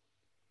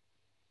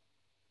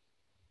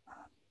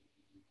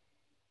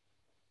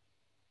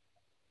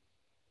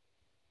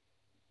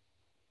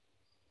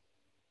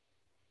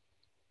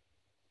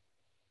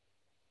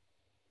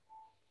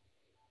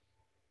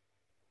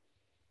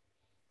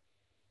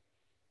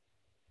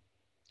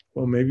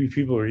 Well, maybe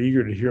people are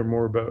eager to hear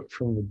more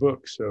from the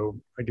book, so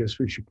I guess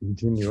we should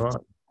continue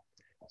on.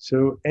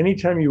 So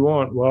anytime you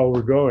want, while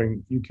we're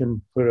going, you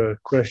can put a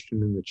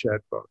question in the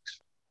chat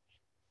box.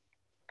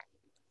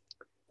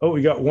 Oh,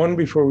 we got one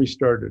before we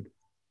started.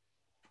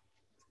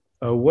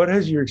 What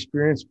has your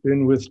experience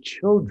been with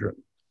children?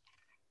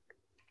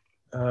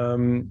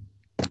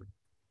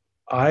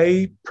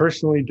 I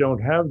personally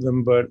don't have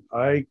them, but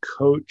I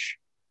coach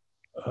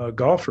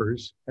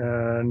golfers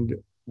and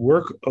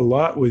work a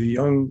lot with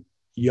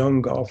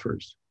young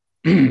golfers.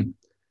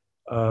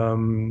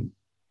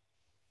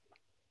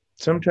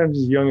 Sometimes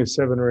as young as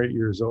 7 or 8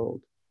 years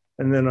old.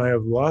 And then I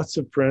have lots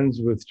of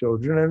friends with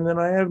children, and then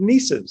I have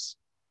nieces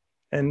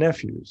and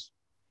nephews.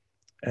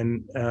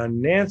 And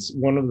Nancy,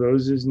 one of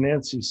those is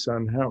Nancy's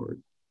son,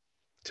 Howard.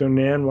 So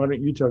Nan, why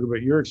don't you talk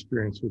about your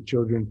experience with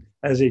children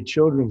as a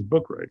children's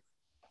book writer?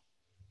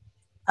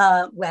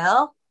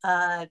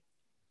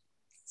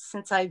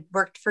 Since I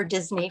worked for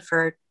Disney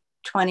for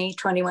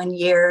 21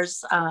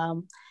 years,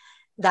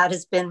 that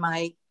has been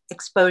my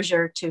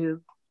exposure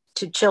to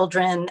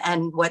children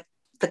and what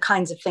the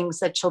kinds of things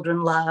that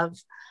children love,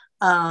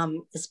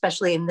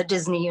 especially in the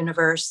Disney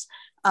universe.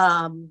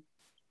 And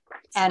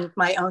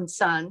my own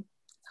son,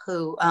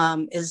 who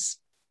is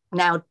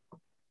now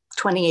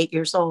 28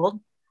 years old,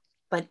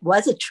 but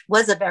was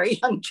a very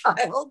young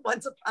child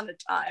once upon a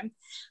time.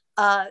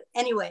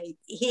 Anyway,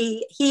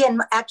 he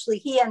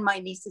and my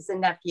nieces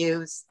and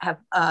nephews have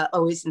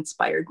always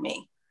inspired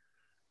me.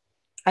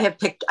 I have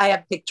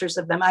pictures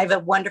of them. I have a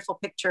wonderful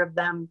picture of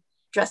them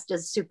dressed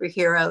as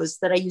superheroes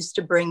that I used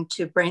to bring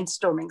to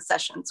brainstorming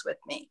sessions with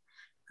me.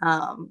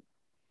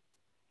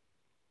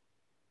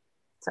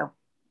 So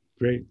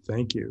great,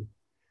 thank you.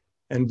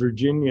 And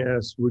Virginia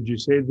asks, would you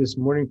say this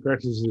morning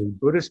practice is a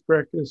Buddhist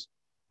practice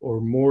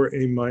or more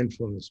a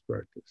mindfulness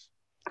practice?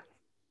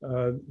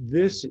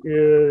 This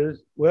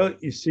is, well,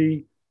 you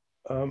see,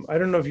 I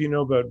don't know if you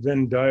know about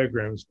Venn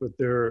diagrams, but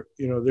there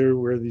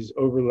were these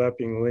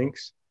overlapping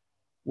links.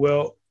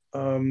 Well,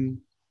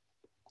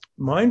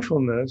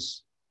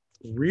 mindfulness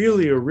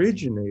really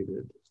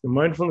originated, the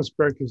mindfulness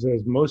practice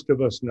as most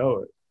of us know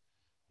it,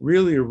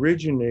 really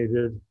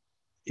originated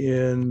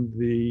in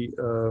the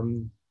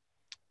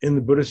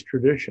Buddhist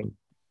tradition.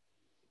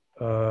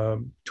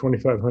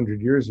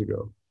 2,500 years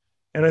ago.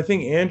 And I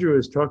think Andrew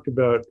has talked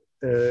about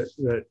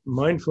that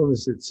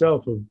mindfulness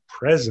itself of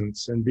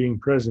presence and being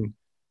present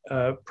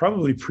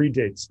probably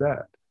predates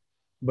that.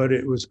 But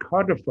it was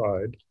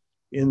codified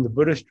in the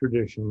Buddhist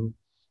tradition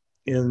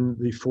in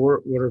the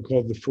what are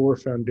called the four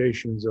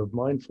foundations of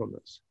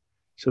mindfulness.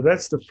 So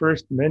that's the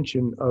first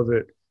mention of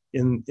it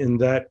in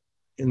that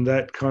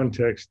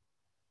context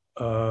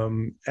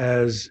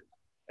as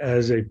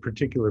a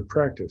particular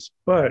practice.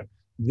 But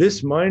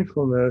this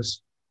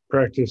mindfulness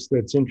practice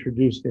that's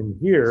introduced in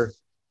here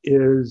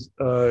is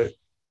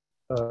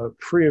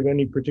free of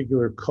any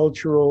particular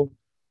cultural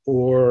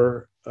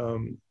or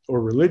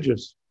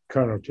religious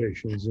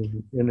connotations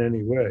in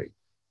any way.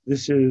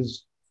 This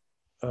is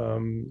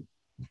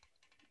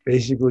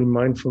basically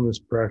mindfulness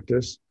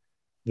practice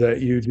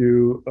that you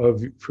do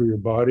for your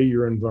body,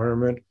 your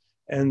environment,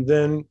 and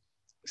then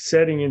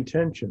setting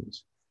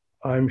intentions.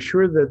 I'm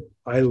sure that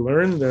I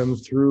learned them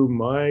through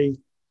my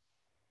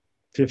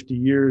 50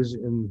 years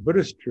in the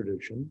Buddhist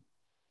tradition,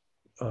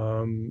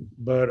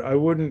 but I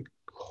wouldn't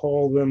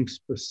call them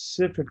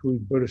specifically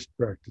Buddhist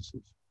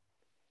practices.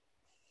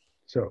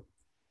 So,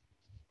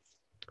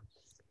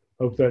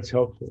 hope that's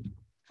helpful.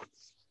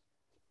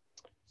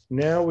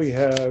 Now we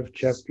have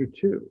chapter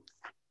 2,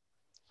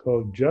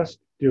 called Just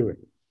Doing.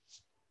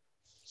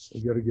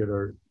 We got to get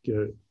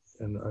it,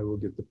 and I will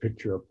get the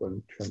picture up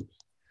when it comes.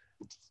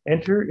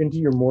 Enter into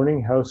your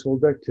morning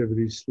household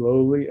activities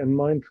slowly and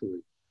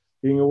mindfully,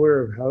 being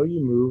aware of how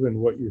you move and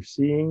what you're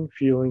seeing,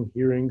 feeling,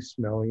 hearing,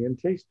 smelling, and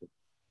tasting.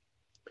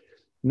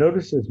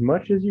 Notice as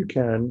much as you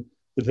can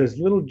with as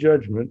little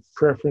judgment,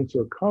 preference,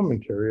 or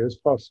commentary as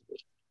possible.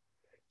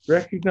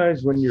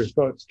 Recognize when your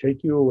thoughts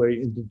take you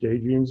away into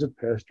daydreams of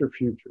past or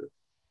future.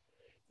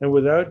 And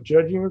without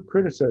judging or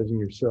criticizing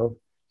yourself,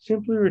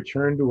 simply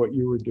return to what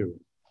you were doing.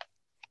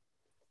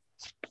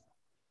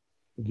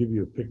 I'll give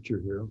you a picture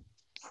here.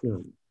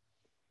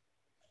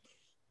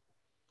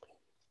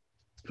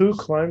 Pooh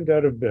climbed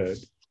out of bed,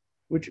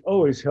 which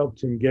always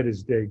helped him get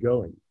his day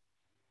going.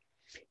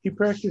 He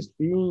practiced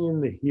being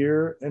in the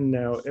here and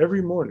now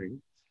every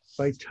morning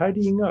by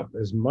tidying up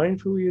as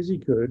mindfully as he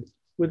could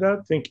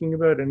without thinking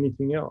about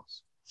anything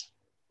else.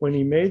 When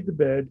he made the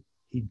bed,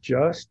 he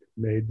just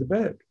made the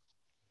bed.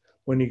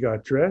 When he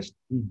got dressed,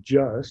 he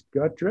just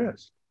got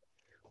dressed.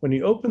 When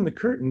he opened the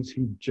curtains,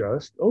 he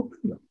just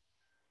opened them.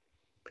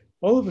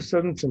 All of a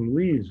sudden, some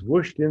leaves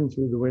whooshed in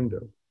through the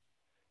window.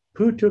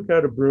 Pooh took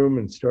out a broom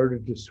and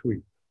started to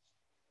sweep.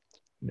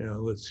 Now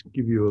let's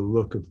give you a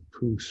look of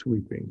Pooh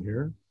sweeping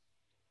here.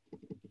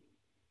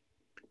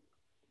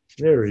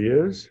 There he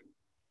is.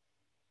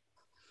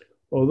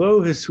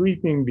 Although his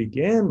sweeping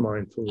began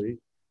mindfully,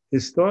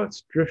 his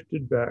thoughts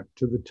drifted back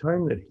to the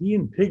time that he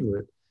and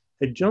Piglet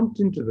had jumped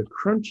into the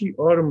crunchy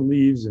autumn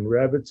leaves in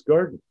Rabbit's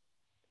garden.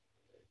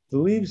 The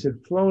leaves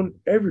had flown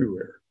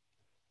everywhere.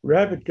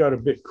 Rabbit got a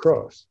bit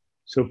cross,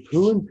 so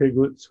Pooh and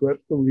Piglet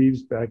swept the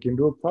leaves back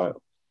into a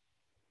pile.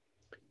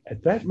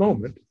 At that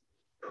moment,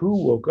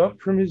 Pooh woke up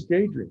from his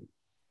daydream.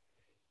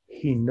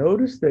 He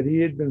noticed that he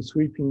had been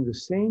sweeping the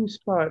same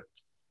spot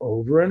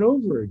over and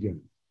over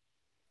again.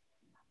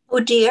 Oh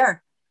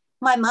dear,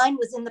 my mind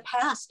was in the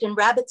past in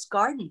Rabbit's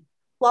garden,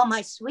 while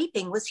my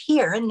sweeping was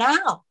here and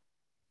now.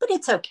 But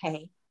it's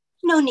okay,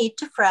 no need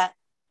to fret.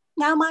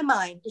 Now my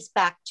mind is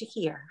back to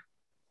here.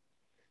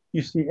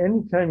 You see,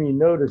 anytime he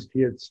noticed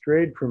he had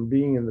strayed from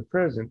being in the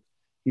present,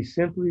 he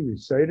simply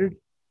recited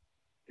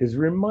his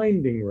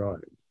reminding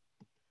rhyme.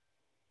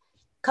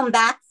 Come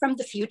back from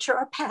the future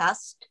or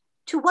past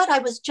to what I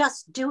was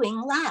just doing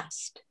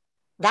last.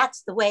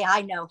 That's the way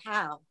I know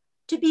how,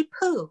 to be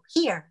Pooh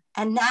here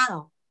and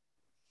now.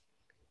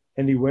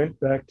 And he went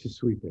back to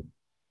sweeping.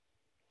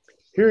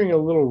 Hearing a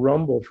little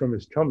rumble from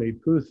his tummy,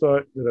 Pooh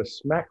thought that a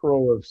smack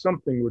roll of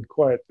something would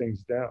quiet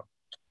things down.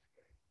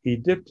 He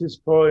dipped his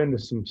paw into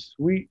some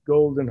sweet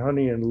golden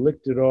honey and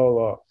licked it all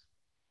off.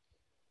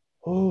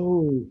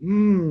 Oh,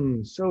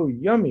 so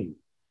yummy.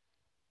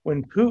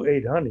 When Pooh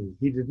ate honey,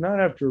 he did not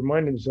have to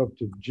remind himself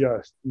to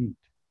just eat.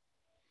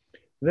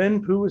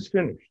 Then Pooh was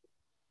finished.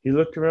 He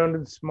looked around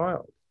and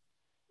smiled.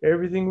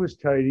 Everything was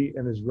tidy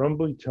and his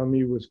rumbly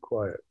tummy was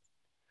quiet.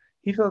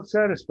 He felt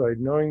satisfied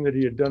knowing that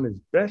he had done his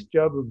best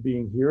job of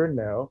being here and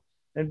now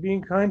and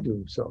being kind to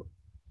himself.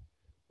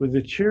 With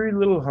a cheery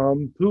little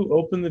hum, Pooh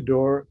opened the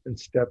door and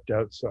stepped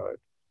outside.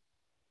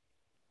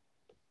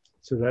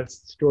 So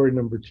that's story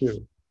number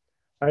 2.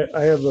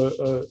 I have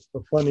a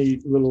funny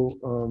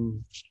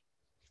little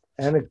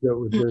anecdote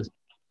with this.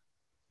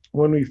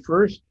 When we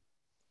first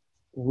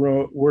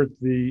wrote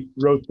the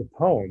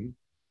poem,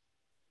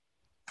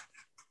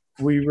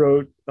 we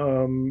wrote,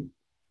 come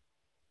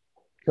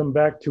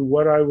back to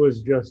what I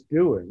was just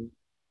doing.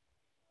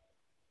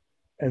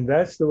 And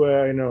that's the way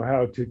I know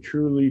how to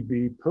truly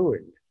be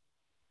pooing.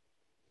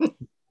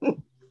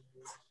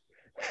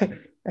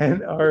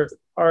 And our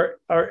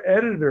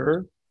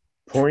editor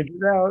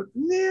pointed out,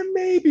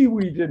 maybe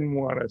we didn't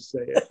want to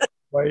say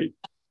it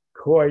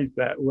quite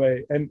that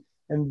way. And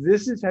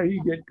this is how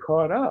you get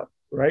caught up,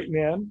 right,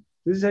 man?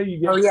 This is how you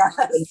get. Oh, yes.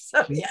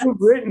 Oh, You've yes.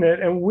 written it,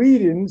 and we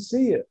didn't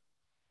see it.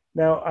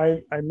 Now,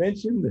 I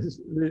mentioned this.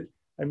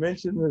 I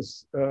mentioned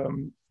this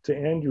to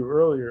Andrew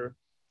earlier.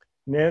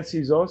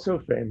 Nancy's also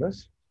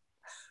famous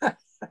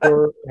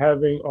for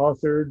having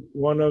authored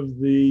one of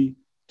the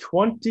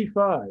top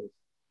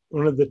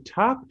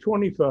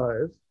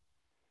 25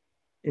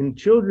 in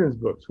children's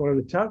books, one of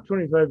the top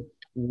 25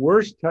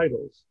 worst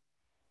titles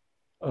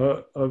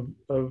of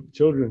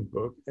children's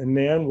book. And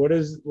Nan,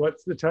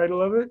 what's the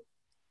title of it?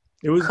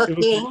 It was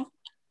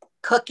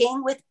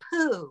Cooking with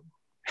Pooh.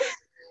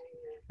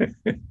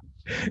 It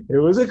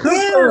was a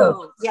cookbook.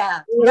 Pooh.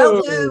 Yeah.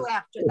 No Pooh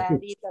after that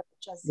either.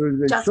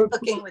 Just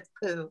Cooking with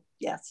Pooh.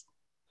 Yes.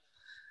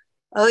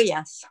 Oh,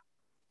 yes.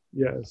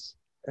 Yes.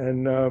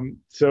 And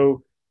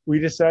so we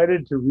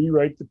decided to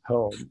rewrite the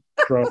poem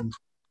from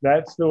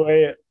that's the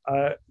way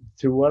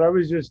to what I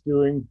was just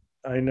doing.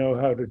 I know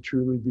how to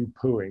truly be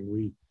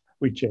pooing.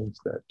 We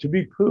changed that to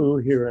be Pooh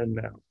here and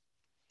now.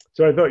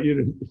 So I thought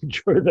you'd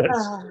enjoy that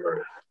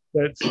story.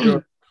 That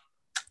story.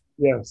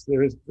 Yes,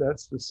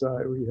 that's the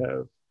side we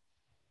have.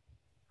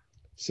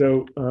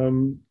 So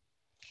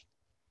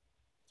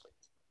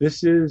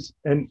this is,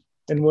 and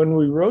when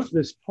we wrote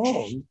this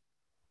poem,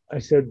 I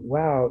said,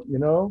 wow,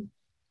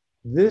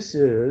 this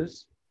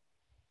is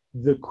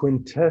the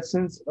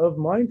quintessence of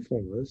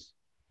mindfulness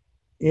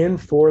in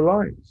 4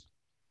 lines.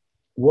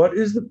 What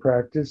is the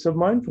practice of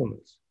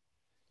mindfulness?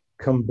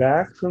 Come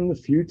back from the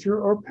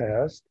future or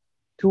past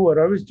to what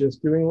I was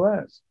just doing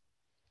last.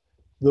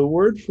 The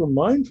word for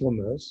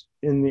mindfulness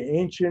in the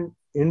ancient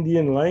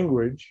Indian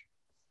language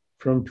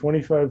from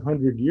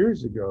 2,500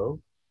 years ago,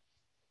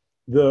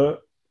 the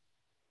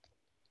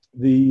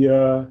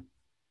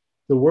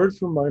word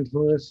for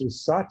mindfulness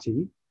is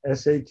sati,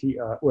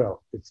 S-A-T-I.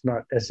 Well, it's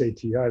not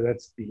S-A-T-I,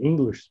 that's the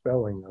English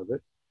spelling of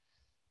it.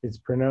 It's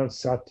pronounced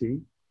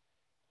sati.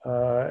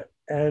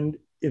 And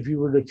if you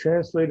were to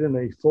translate in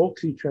a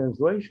folksy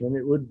translation,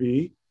 it would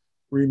be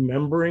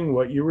remembering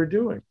what you were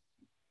doing.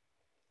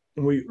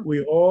 And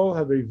we all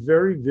have a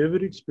very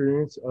vivid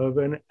experience of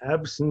an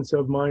absence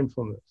of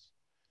mindfulness.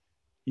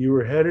 You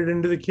were headed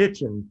into the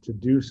kitchen to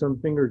do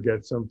something or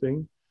get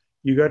something.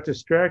 You got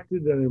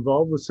distracted and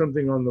involved with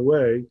something on the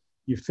way.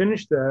 You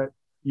finished that.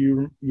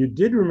 You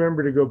did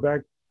remember to go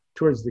back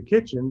towards the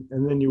kitchen,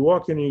 and then you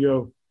walk in and you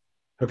go,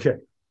 okay,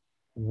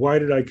 why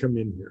did I come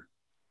in here?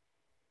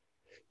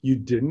 You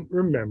didn't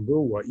remember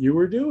what you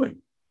were doing.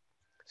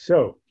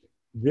 So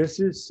this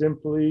is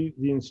simply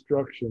the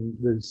instruction,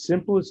 the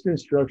simplest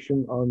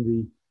instruction on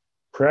the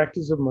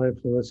practice of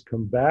mindfulness.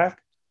 Come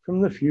back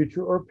from the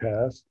future or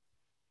past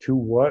to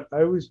what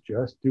I was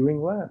just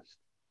doing last.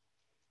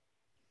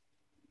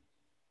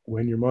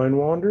 When your mind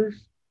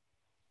wanders,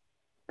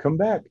 come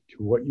back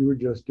to what you were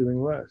just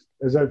doing last.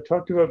 As I've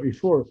talked about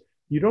before,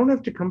 you don't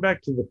have to come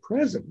back to the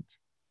present,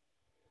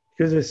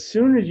 because as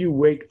soon as you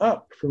wake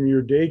up from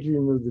your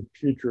daydream of the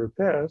future or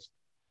past,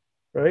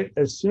 right?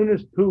 As soon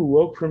as Pooh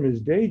woke from his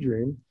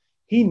daydream,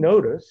 he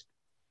noticed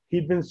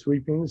he'd been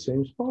sweeping the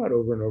same spot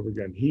over and over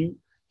again.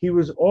 He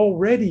was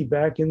already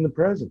back in the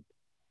present.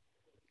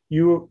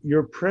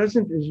 Your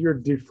present is your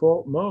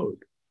default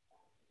mode.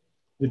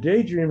 The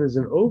daydream is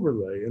an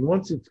overlay, and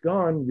once it's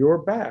gone, you're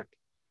back.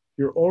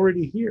 You're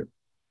already here.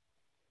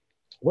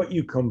 What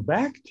you come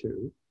back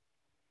to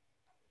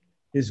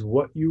is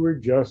what you were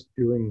just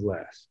doing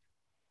last.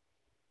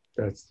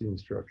 That's the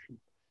instruction.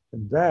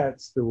 And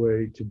that's the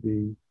way to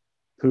be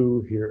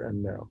Pooh here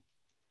and now.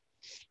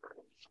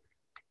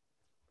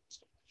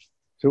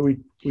 So we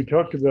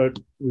talked about,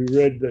 we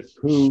read that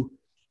Pooh,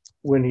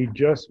 when he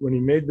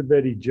made the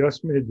bed, he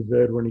just made the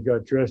bed. When he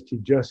got dressed, he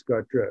just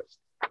got dressed.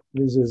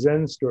 There's a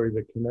Zen story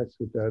that connects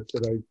with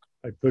that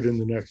I put in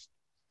the next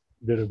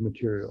bit of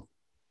material.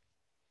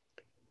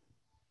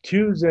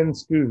 2 Zen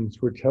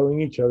students were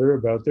telling each other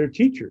about their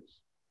teachers.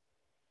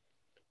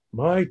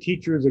 My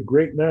teacher is a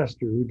great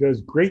master who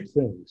does great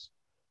things.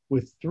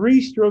 With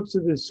 3 strokes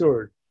of his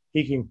sword,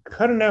 he can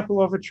cut an apple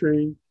off a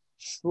tree,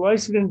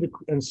 slice it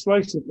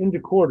into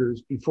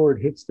quarters before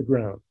it hits the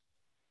ground.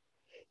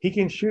 He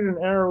can shoot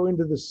an arrow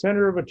into the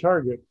center of a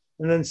target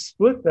and then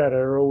split that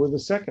arrow with a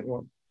second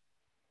one.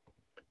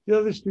 The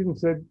other student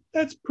said,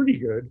 that's pretty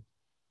good,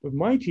 but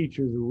my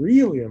teacher is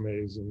really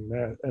amazing,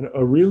 and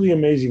a really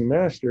amazing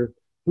master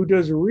who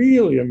does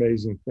really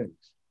amazing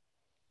things.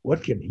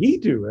 What can he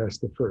do?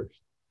 Asked the first.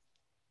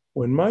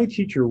 When my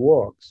teacher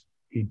walks,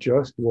 he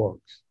just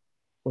walks.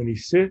 When he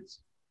sits,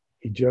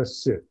 he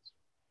just sits.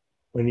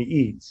 When he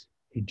eats,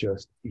 he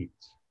just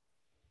eats.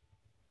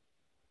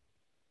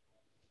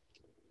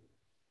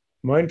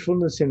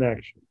 Mindfulness in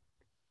action.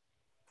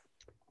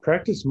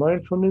 Practice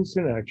mindfulness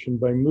in action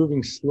by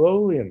moving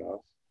slowly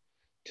enough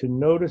to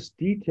notice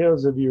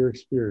details of your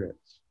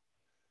experience,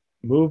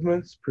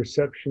 movements,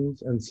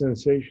 perceptions, and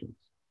sensations.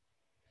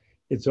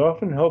 It's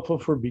often helpful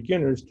for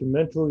beginners to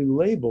mentally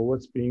label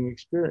what's being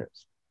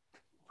experienced.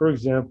 For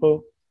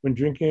example, when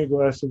drinking a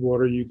glass of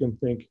water, you can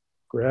think,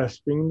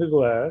 grasping the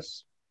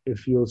glass, it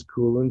feels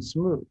cool and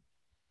smooth.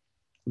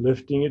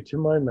 Lifting it to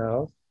my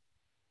mouth,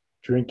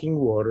 drinking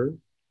water,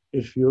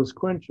 it feels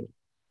quenching.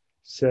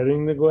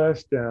 setting the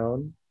glass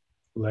down,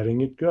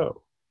 letting it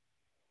go.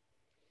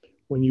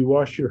 When you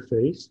wash your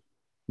face,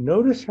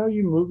 notice how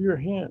you move your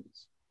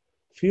hands.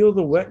 Feel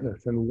the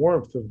wetness and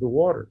warmth of the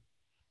water,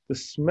 the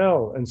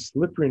smell and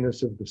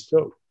slipperiness of the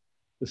soap,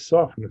 the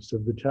softness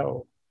of the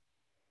towel.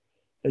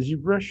 As you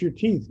brush your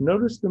teeth,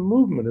 notice the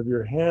movement of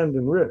your hand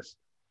and wrist.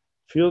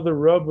 Feel the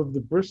rub of the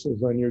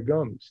bristles on your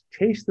gums.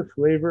 Taste the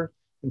flavor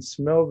and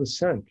smell the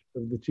scent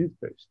of the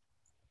toothpaste.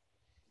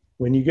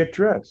 When you get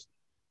dressed,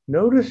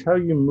 notice how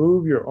you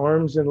move your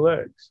arms and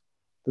legs,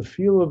 the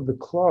feel of the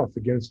cloth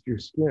against your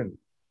skin,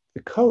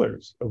 the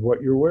colors of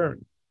what you're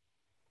wearing.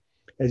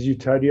 As you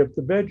tidy up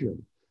the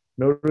bedroom,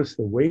 notice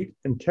the weight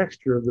and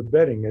texture of the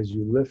bedding as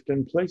you lift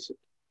and place it,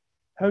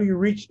 how you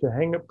reach to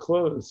hang up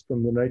clothes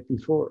from the night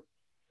before,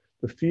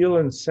 the feel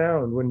and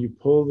sound when you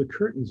pull the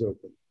curtains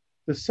open,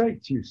 the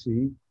sights you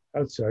see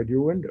outside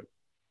your window.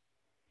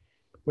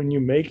 When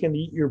you make and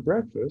eat your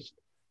breakfast,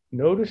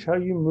 notice how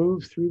you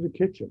move through the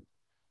kitchen,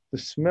 the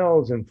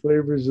smells and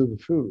flavors of the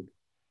food,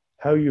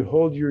 how you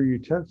hold your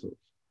utensils,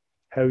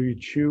 how you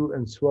chew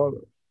and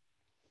swallow.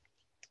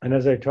 And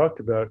as I talked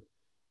about,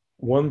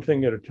 one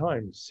thing at a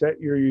time,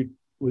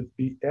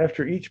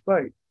 after each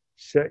bite,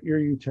 set your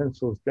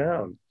utensils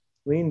down,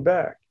 lean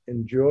back,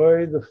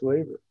 enjoy the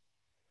flavor.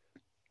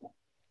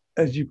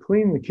 As you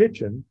clean the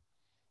kitchen,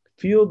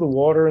 feel the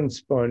water and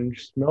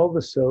sponge, smell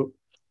the soap,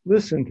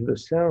 listen to the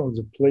sounds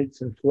of plates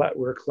and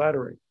flatware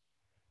clattering.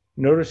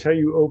 Notice how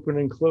you open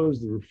and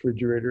close the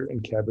refrigerator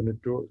and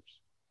cabinet doors.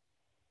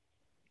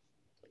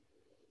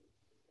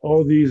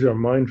 All these are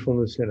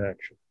mindfulness in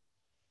action.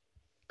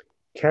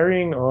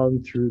 Carrying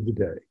on through the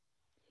day.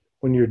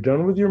 When you're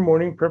done with your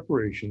morning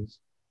preparations,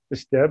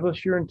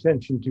 establish your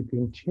intention to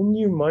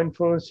continue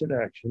mindfulness in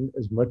action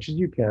as much as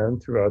you can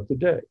throughout the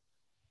day.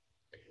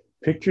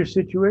 Picture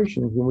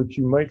situations in which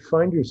you might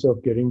find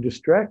yourself getting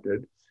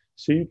distracted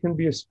so you can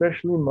be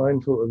especially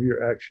mindful of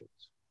your actions.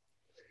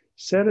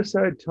 Set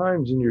aside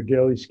times in your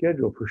daily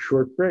schedule for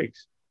short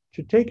breaks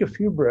to take a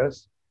few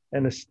breaths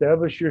and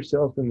establish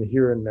yourself in the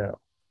here and now.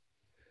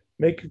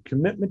 Make a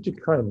commitment to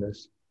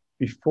kindness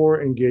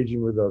before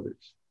engaging with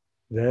others.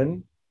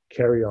 Then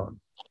carry on.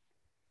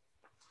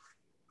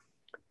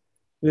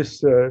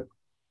 This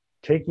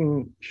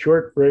taking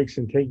short breaks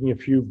and taking a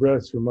few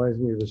breaths reminds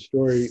me of a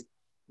story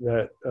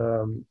that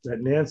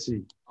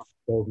Nancy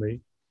told me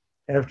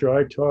after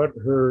I taught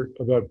her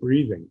about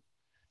breathing.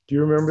 Do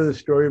you remember the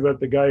story about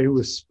the guy who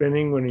was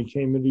spinning when he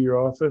came into your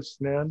office,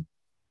 Nan?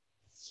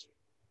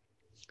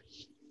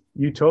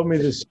 You told me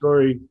this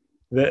story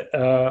that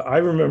I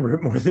remember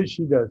it more than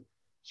she does.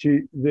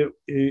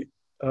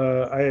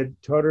 I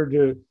had taught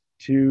her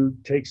to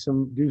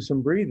do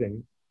some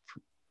breathing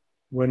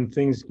when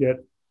things get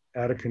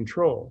out of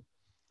control.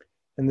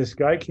 And this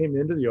guy came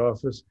into the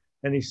office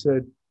and he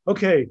said,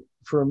 okay,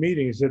 for a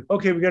meeting, he said,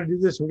 okay, we got to do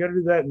this, and we got to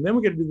do that, and then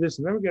we got to do this,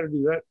 and then we got to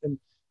do that.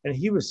 And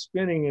he was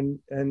spinning,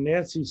 and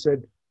Nancy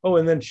said, oh,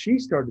 and then she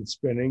started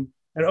spinning.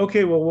 And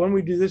okay, well, when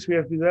we do this, we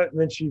have to do that. And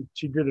then she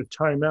did a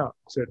timeout,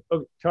 said,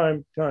 okay,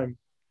 time.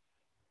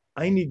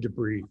 I need to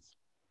breathe.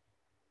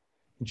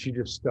 And she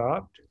just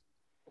stopped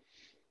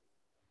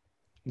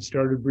and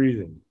started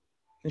breathing.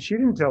 And she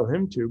didn't tell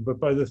him to, but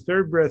by the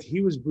third breath,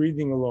 he was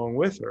breathing along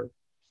with her.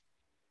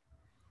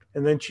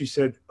 And then she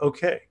said,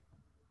 okay,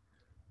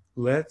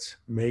 let's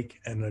make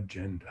an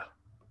agenda.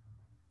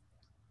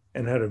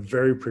 And had a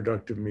very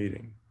productive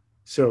meeting.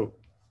 So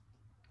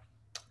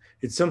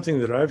it's something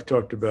that I've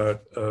talked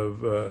about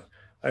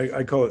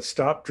I call it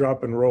stop,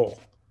 drop, and roll.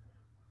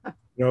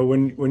 You know,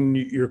 when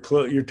you're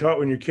taught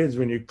when you're kids,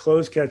 when your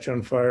clothes catch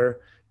on fire,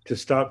 to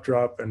stop,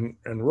 drop, and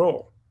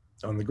roll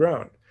on the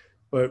ground.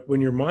 But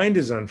when your mind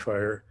is on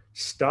fire,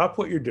 stop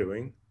what you're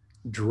doing,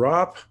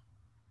 drop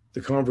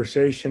the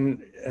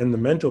conversation and the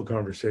mental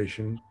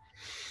conversation,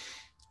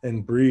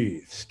 and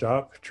breathe.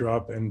 Stop,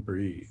 drop, and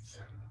breathe.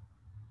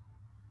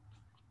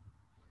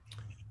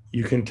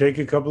 You can take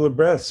a couple of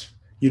breaths.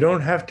 You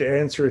don't have to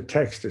answer a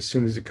text as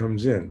soon as it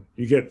comes in.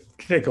 You can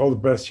take all the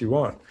breaths you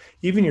want.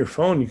 Even your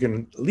phone, you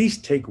can at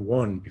least take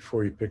one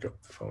before you pick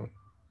up the phone.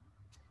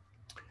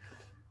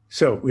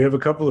 So we have a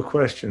couple of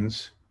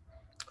questions.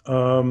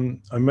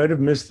 I might have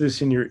missed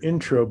this in your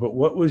intro, but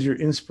what was your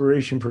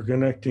inspiration for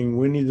connecting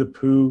Winnie the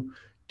Pooh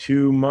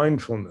to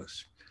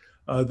mindfulness?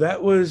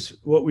 That was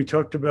what we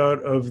talked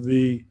about of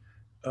the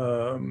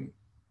Shinrin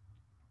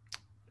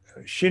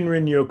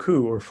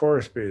Yoku, or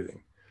forest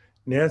bathing.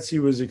 Nancy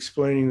was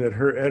explaining that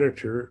her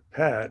editor,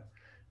 Pat,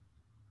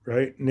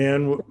 right?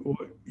 Nan,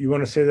 you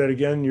want to say that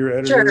again? Your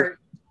editor? Sure.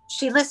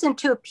 She listened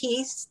to a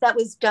piece that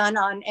was done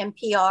on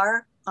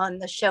NPR on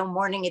the show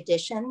Morning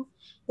Edition.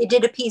 They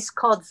did a piece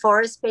called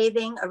Forest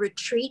Bathing, a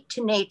retreat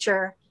to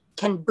nature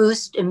can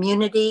boost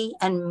immunity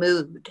and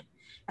mood.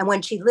 And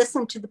when she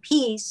listened to the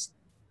piece,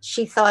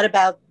 she thought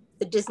about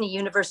the Disney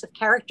universe of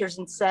characters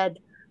and said,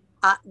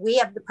 we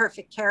have the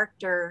perfect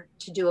character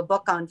to do a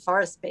book on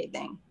forest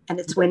bathing. And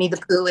it's Winnie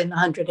the Pooh in the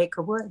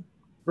 100-Acre Wood.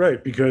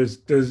 Right, because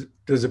does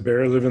a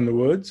bear live in the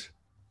woods?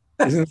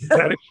 Isn't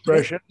that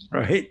expression,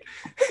 right?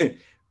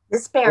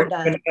 This bear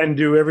does. And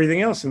do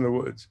everything else in the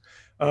woods.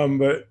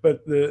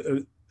 But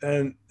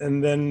and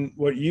then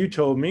what you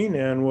told me,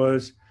 Nan,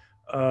 was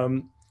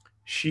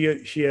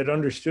she had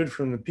understood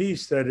from the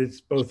piece that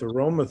it's both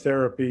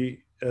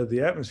aromatherapy of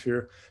the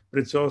atmosphere, but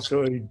it's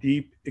also a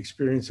deep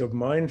experience of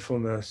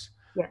mindfulness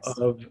Yes.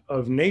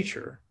 of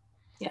nature.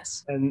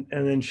 Yes. And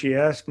then she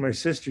asked my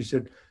sister,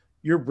 said,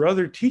 "Your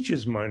brother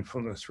teaches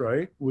mindfulness,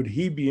 right? Would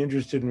he be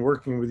interested in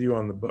working with you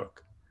on the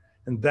book?"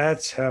 And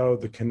that's how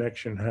the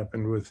connection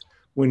happened with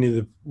Winnie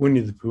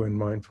the Pooh and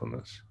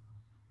mindfulness.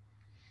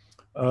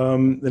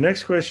 The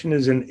next question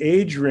is an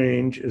age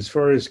range as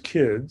far as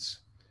kids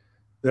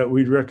that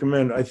we'd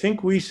recommend. I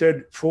think we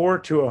said 4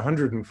 to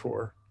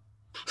 104.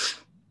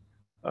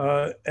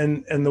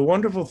 And the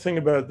wonderful thing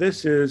about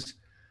this is,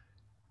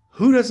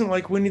 who doesn't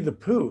like Winnie the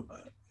Pooh?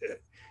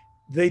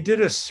 They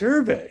did a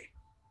survey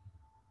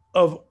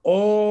of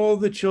all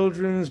the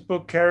children's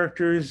book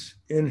characters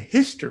in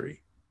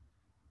history.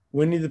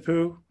 Winnie the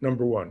Pooh,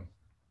 number one,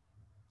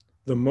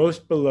 the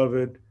most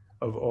beloved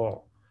of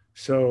all.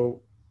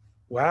 So,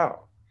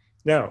 wow.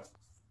 Now,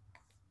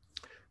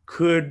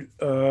 could,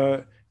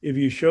 if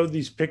you showed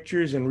these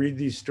pictures and read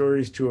these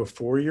stories to a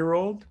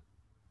 4-year-old,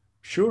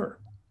 sure,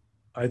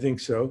 I think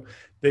so.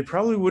 They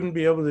probably wouldn't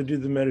be able to do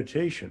the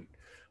meditation.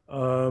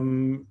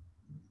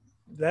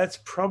 That's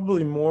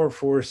probably more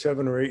for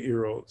 7 or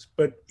 8-year-olds.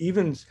 But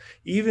even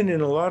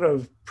in a lot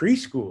of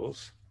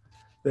preschools,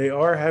 they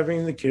are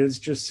having the kids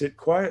just sit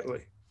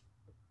quietly.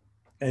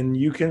 And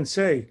you can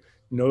say,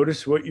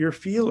 notice what you're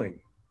feeling.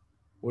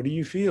 What do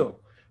you feel?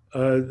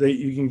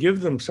 You can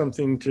give them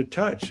something to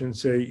touch and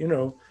say,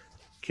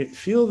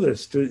 feel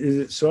this. Is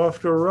it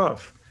soft or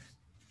rough?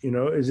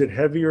 Is it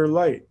heavy or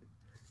light?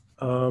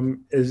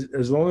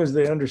 As long as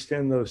they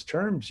understand those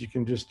terms, you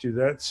can just do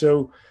that.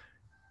 So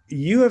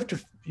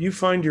you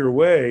find your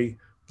way.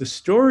 The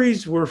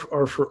stories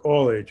are for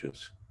all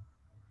ages.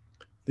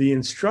 The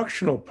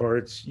instructional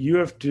parts, you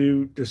have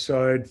to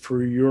decide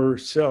for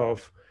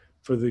yourself,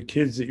 for the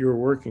kids that you're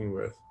working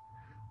with.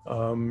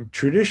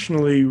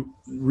 Traditionally,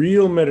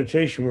 real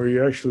meditation, where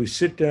you actually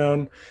sit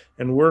down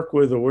and work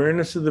with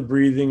awareness of the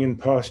breathing and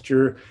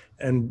posture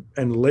and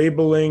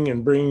labeling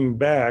and bringing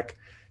back.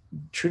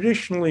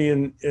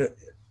 Traditionally,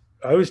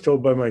 I was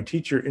told by my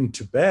teacher in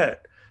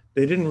Tibet,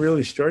 they didn't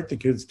really start the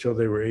kids till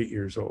they were 8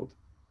 years old.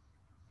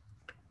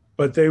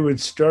 But they would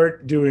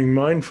start doing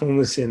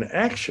mindfulness in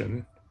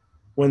action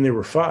when they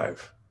were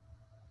 5.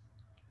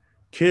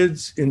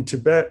 Kids in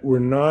Tibet were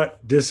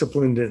not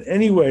disciplined in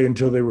any way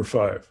until they were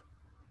 5.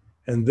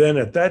 And then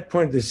at that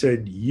point, they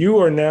said, you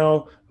are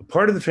now a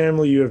part of the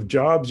family. You have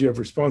jobs, you have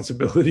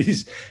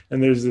responsibilities.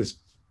 And there's this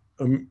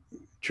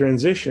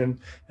transition.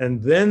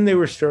 And then they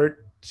were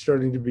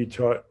starting to be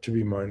taught to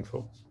be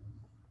mindful.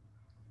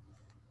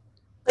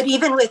 But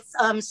even with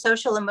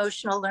social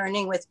emotional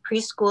learning with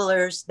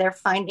preschoolers, they're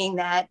finding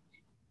that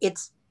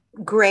it's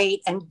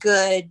great and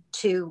good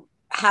to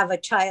have a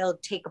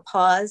child take a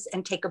pause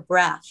and take a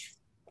breath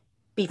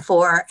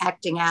before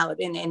acting out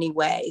in any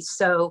way.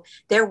 So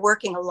they're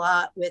working a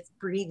lot with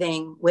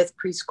breathing with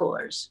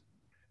preschoolers.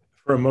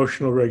 For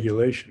emotional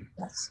regulation.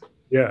 Yes.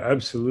 Yeah,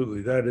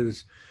 absolutely. That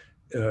is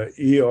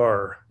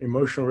ER.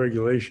 Emotional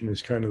regulation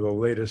is kind of the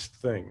latest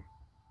thing.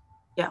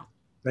 Yeah.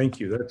 Thank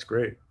you. That's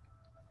great.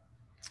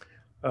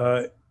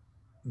 The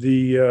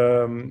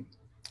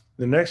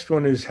next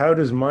one is, how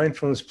does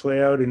mindfulness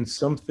play out in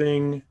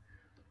something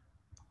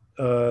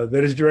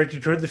that is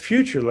directed toward the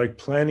future, like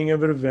planning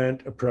of an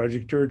event, a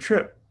project, or a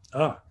trip?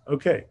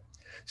 Okay.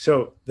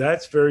 So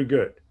that's very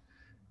good.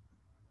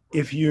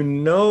 If you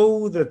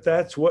know that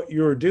that's what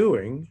you're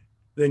doing,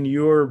 then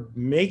you're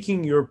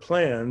making your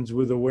plans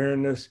with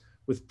awareness,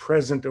 with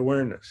present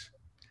awareness.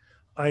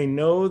 I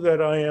know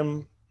that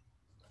I'm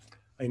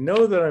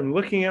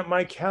looking at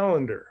my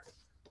calendar.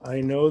 I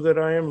know that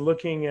I am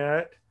looking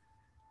at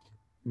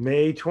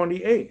May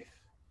 28th.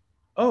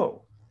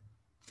 Oh,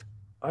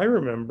 I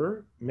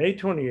remember May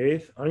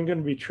 28th, I'm going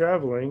to be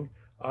traveling.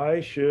 I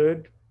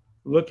should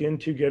look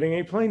into getting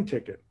a plane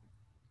ticket.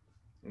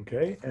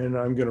 Okay. And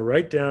I'm going to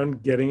write down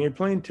getting a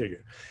plane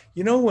ticket.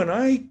 When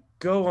I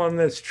go on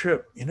this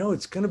trip,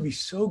 it's going to be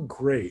so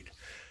great.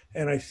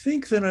 And I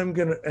think that I'm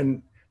going to,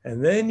 and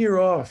then you're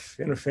off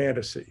in a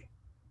fantasy.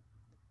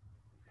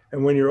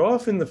 And when you're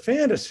off in the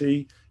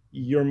fantasy,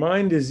 your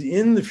mind is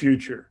in the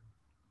future.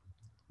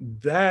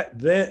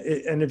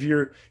 And if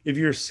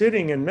you're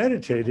sitting and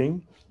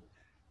meditating,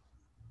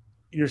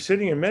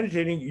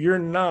 you're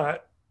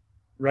not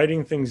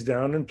writing things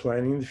down and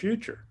planning the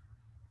future.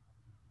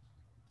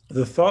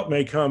 The thought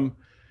may come,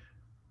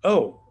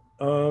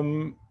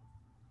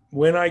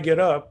 when I get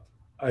up,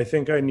 I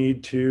think I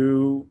need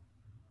to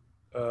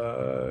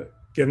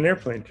get an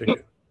airplane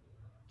ticket.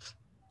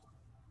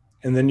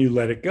 And then you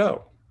let it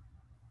go.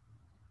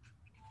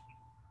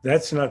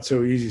 That's not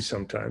so easy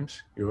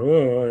sometimes. I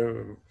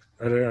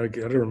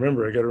got to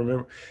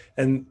remember.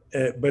 And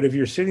but if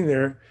you're sitting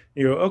there,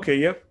 you go, okay,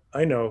 yep,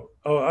 I know.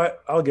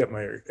 I'll get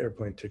my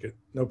airplane ticket,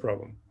 no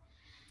problem.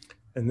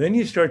 And then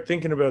you start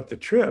thinking about the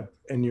trip,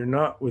 and you're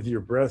not with your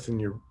breath and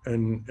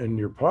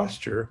your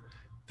posture.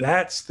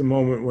 That's the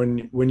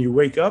moment when you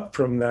wake up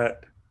from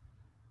that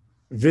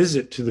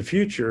visit to the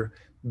future,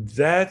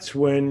 that's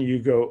when you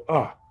go,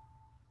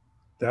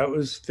 that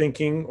was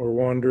thinking or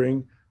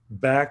wandering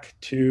back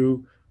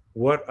to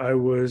what I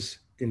was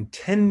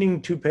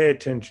intending to pay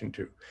attention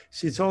to.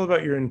 See, it's all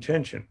about your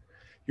intention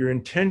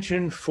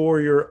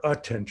for your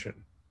attention.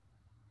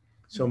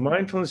 So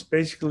mindfulness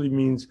basically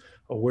means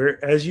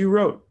aware, as you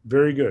wrote,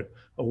 very good,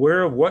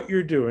 aware of what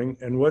you're doing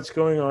and what's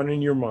going on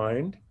in your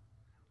mind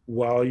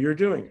while you're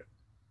doing it.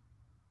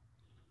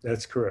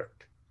 That's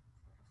correct.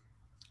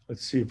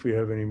 Let's see if we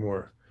have any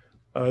more.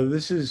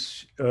 This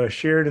is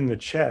shared in the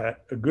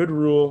chat. A good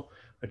rule,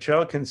 a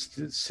child can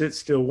sit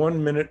still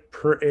 1 minute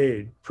per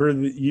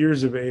the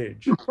years of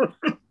age.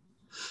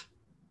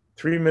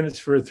 3 minutes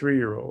for a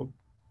 3-year-old,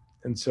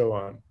 and so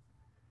on.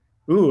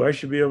 Ooh, I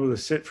should be able to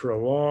sit for a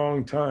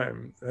long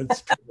time.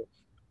 That's true.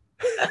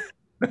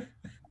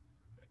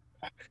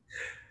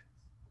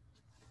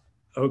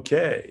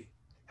 Okay,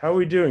 how are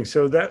we doing?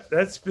 So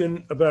that's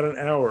been about an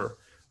hour.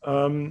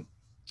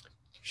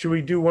 Should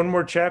we do one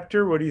more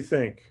chapter? What do you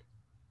think?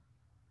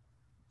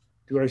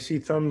 Do I see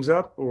thumbs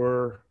up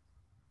or?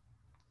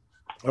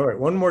 All right,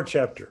 one more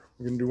chapter.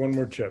 We're gonna do one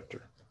more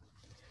chapter.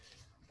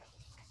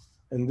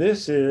 And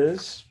this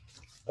is,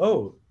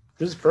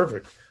 this is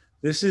perfect.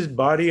 This is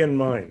body and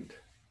mind.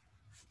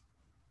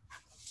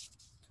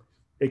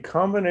 A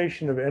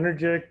combination of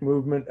energetic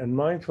movement and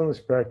mindfulness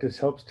practice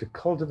helps to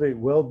cultivate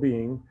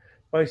well-being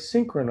by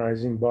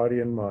synchronizing body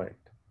and mind.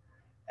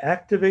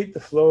 Activate the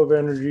flow of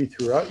energy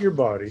throughout your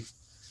body,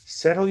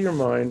 settle your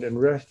mind,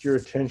 and rest your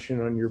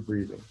attention on your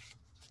breathing.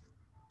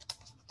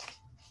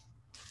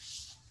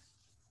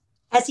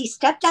 As he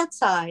stepped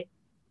outside,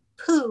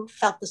 Pooh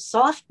felt the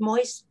soft,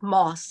 moist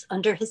moss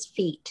under his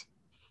feet.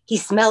 He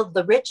smelled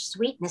the rich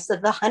sweetness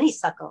of the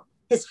honeysuckle,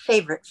 his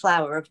favorite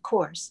flower, of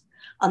course,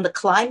 on the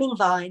climbing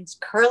vines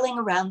curling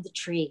around the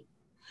tree.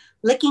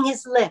 Licking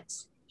his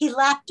lips, he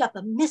lapped up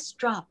a mist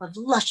drop of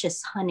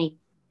luscious honey.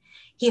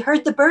 He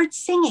heard the birds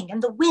singing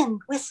and the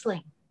wind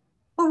whistling.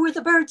 Or were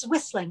the birds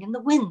whistling and the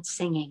wind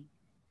singing?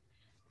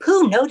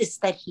 Pooh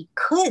noticed that he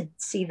could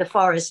see the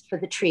forest for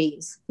the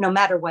trees, no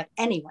matter what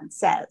anyone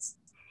says.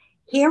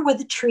 Here were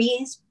the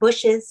trees,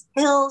 bushes,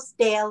 hills,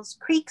 dales,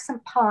 creeks,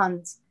 and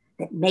ponds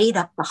that made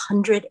up the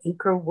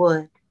 100-acre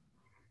wood.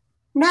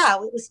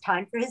 Now it was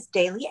time for his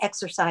daily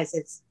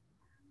exercises.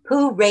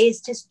 Pooh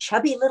raised his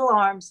chubby little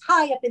arms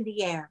high up in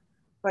the air,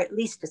 or at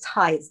least as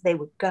high as they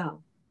would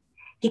go.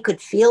 He could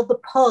feel the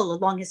pull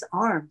along his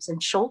arms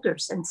and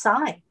shoulders and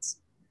sides.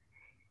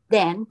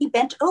 Then he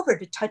bent over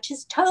to touch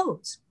his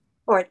toes,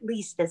 or at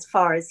least as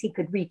far as he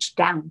could reach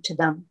down to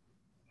them.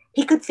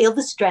 He could feel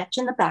the stretch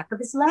in the back of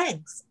his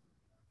legs.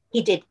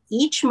 He did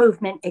each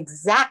movement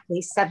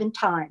exactly 7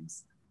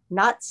 times,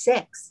 not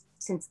 6,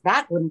 since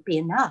that wouldn't be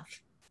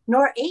enough,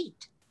 nor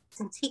 8,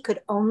 since he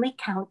could only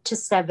count to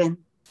 7.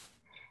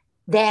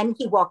 Then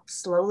he walked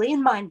slowly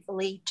and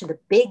mindfully to the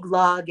big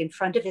log in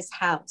front of his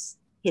house,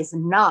 his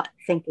not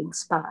thinking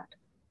spot.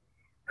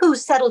 Pooh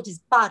settled his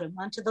bottom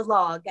onto the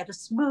log at a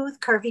smooth,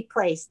 curvy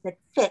place that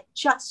fit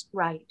just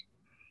right.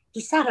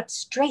 He sat up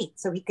straight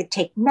so he could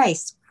take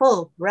nice,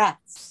 full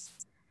breaths.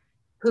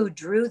 Pooh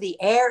drew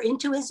the air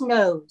into his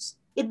nose.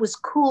 It was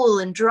cool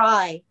and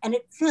dry, and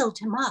it filled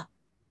him up.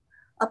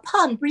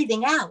 Upon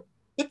breathing out,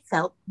 it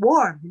felt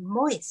warm and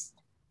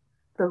moist.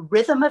 The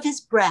rhythm of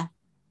his breath,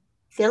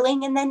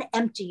 filling and then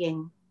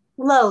emptying,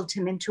 lulled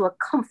him into a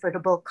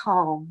comfortable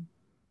calm.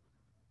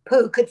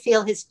 Pooh could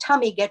feel his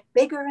tummy get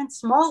bigger and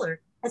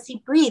smaller as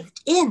he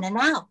breathed in and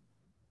out.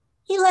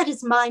 He let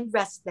his mind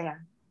rest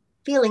there,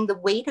 feeling the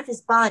weight of his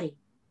body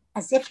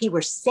as if he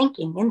were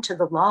sinking into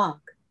the log.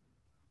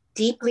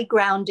 Deeply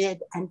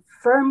grounded and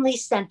firmly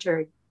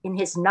centered in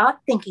his not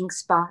thinking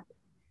spot,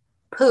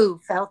 Pooh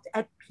felt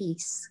at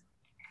peace.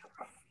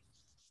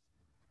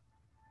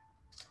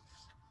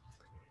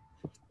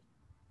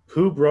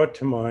 Pooh brought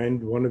to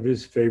mind one of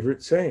his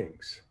favorite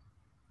sayings.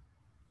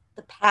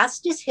 The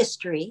past is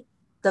history,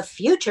 the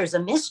future's a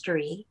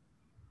mystery.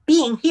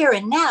 Being here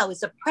and now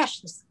is a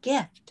precious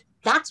gift.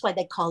 That's why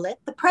they call it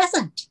the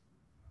present.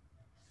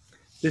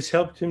 This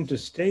helped him to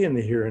stay in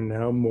the here and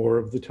now more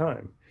of the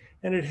time,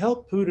 and it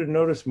helped Pooh to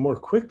notice more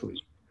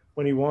quickly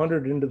when he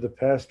wandered into the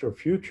past or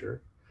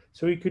future,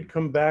 so he could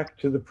come back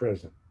to the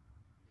present.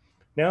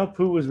 Now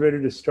Pooh was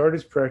ready to start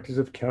his practice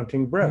of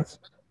counting breaths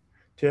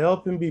to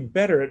help him be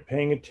better at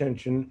paying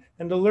attention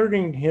and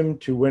alerting him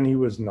to when he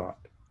was not.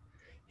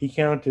 He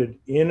counted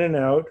in and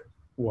out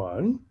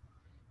 1,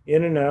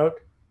 in and out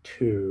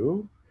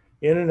 2,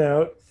 in and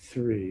out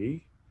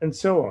 3, and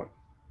so on.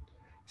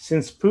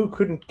 Since Pooh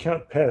couldn't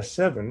count past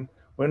 7,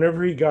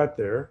 whenever he got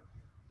there,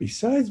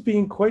 besides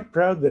being quite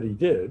proud that he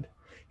did,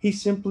 he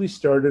simply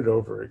started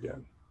over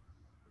again.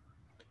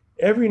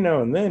 Every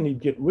now and then,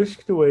 he'd get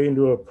whisked away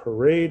into a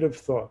parade of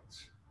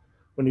thoughts.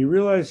 When he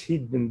realized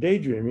he'd been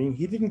daydreaming,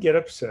 he didn't get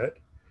upset.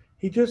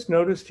 He just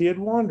noticed he had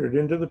wandered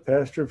into the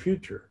past or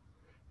future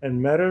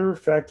and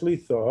matter-of-factly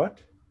thought,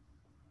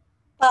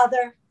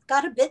 Father,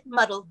 got a bit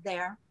muddled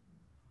there.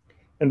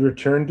 And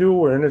returned to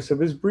awareness of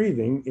his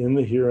breathing in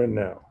the here and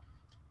now.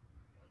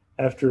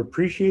 After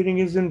appreciating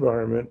his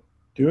environment,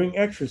 Doing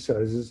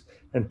exercises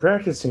and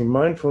practicing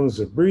mindfulness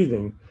of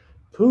breathing,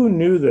 Pooh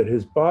knew that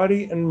his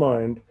body and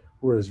mind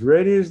were as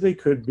ready as they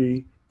could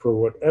be for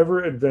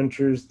whatever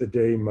adventures the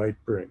day might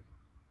bring.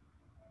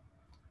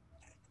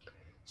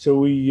 So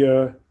we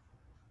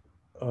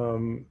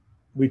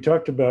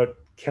talked about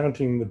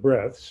counting the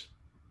breaths,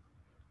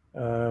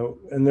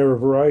 and there are a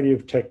variety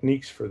of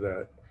techniques for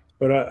that.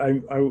 But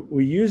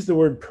we used the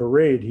word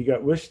parade. He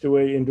got whisked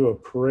away into a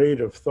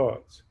parade of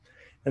thoughts.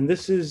 And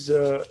this is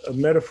a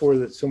metaphor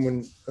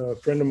that a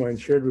friend of mine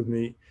shared with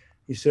me.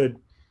 He said,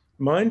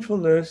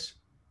 mindfulness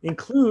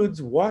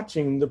includes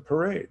watching the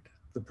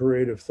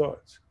parade of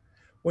thoughts.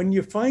 When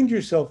you find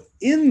yourself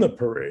in the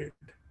parade,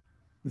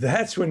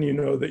 that's when you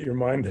know that your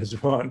mind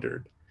has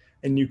wandered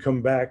and you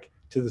come back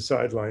to the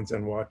sidelines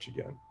and watch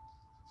again.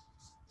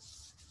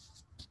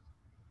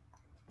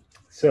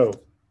 So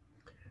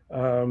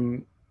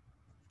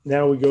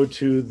now we go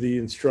to the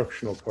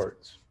instructional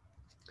parts.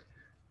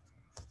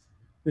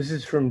 This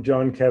is from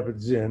John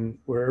Kabat-Zinn.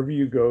 Wherever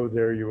you go,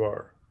 there you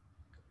are.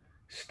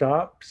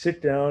 Stop,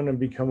 sit down, and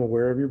become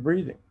aware of your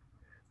breathing.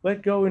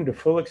 Let go into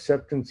full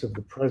acceptance of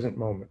the present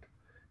moment.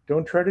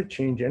 Don't try to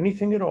change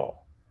anything at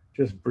all.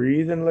 Just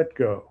breathe and let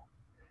go.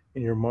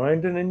 In your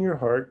mind and in your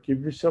heart,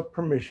 give yourself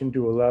permission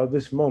to allow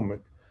this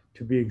moment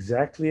to be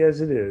exactly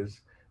as it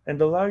is,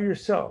 and allow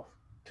yourself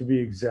to be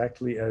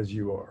exactly as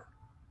you are.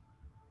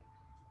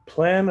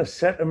 Plan a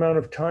set amount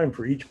of time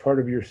for each part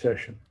of your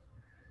session.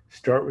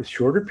 Start with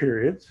shorter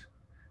periods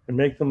and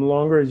make them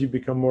longer as you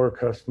become more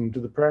accustomed to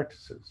the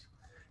practices.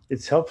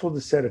 It's helpful to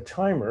set a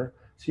timer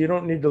so you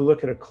don't need to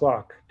look at a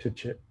clock to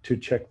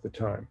check the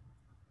time.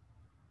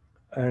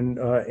 And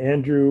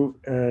Andrew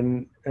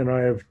and I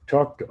have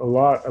talked a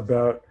lot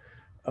about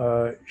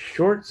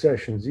short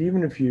sessions.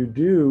 Even if you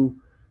do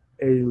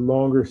a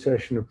longer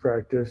session of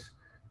practice,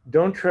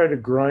 don't try to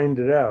grind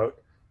it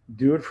out.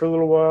 Do it for a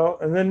little while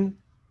and then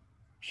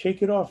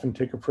shake it off and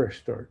take a fresh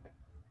start.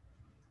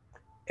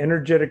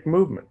 Energetic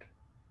movement.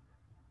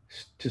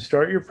 To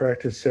start your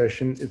practice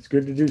session, it's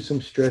good to do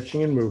some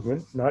stretching and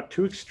movement, not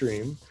too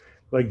extreme,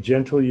 like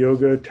gentle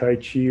yoga, tai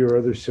chi, or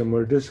other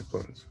similar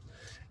disciplines.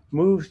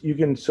 You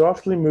can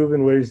softly move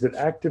in ways that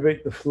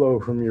activate the flow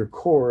from your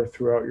core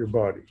throughout your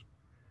body.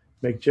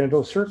 Make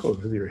gentle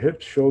circles with your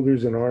hips,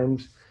 shoulders, and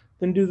arms,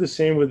 then do the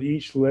same with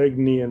each leg,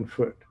 knee, and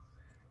foot.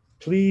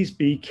 Please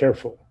be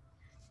careful.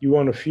 You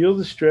want to feel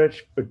the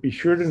stretch, but be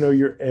sure to know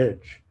your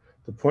edge,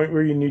 the point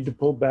where you need to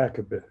pull back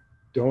a bit.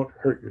 Don't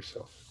hurt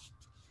yourself.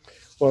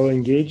 While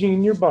engaging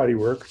in your body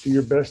work, do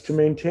your best to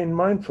maintain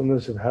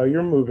mindfulness of how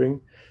you're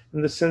moving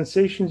and the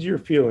sensations you're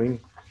feeling,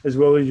 as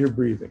well as your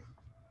breathing.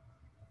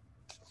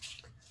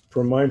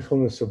 For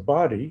mindfulness of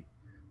body,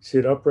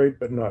 sit upright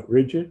but not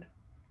rigid.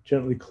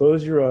 Gently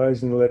close your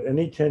eyes and let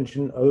any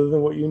tension other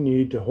than what you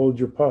need to hold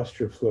your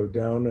posture flow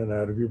down and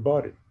out of your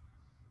body.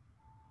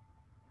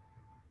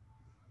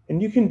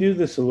 And you can do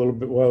this a little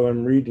bit while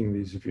I'm reading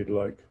these if you'd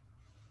like.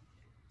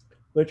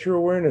 Let your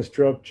awareness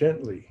drop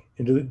gently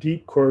into the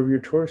deep core of your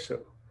torso,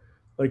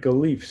 like a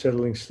leaf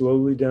settling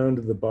slowly down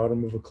to the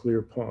bottom of a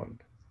clear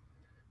pond.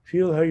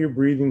 Feel how your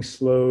breathing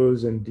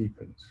slows and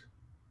deepens.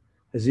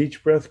 As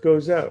each breath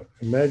goes out,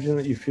 imagine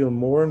that you feel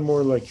more and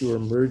more like you are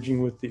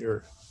merging with the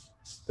earth.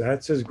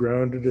 That's as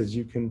grounded as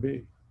you can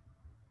be.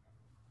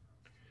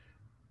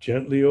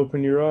 Gently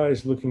open your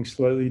eyes, looking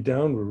slightly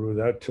downward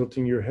without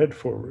tilting your head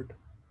forward.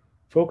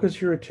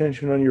 Focus your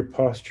attention on your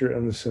posture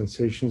and the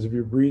sensations of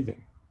your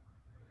breathing.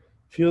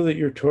 Feel that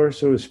your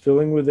torso is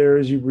filling with air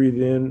as you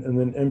breathe in and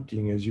then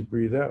emptying as you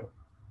breathe out.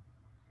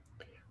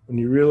 When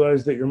you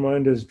realize that your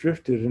mind has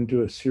drifted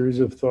into a series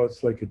of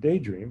thoughts like a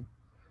daydream,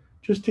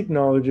 just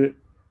acknowledge it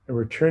and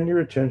return your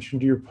attention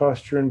to your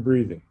posture and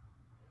breathing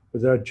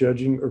without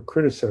judging or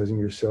criticizing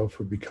yourself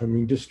for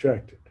becoming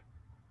distracted.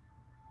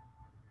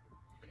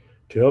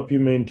 To help you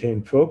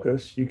maintain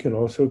focus, you can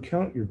also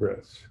count your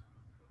breaths.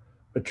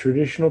 A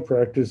traditional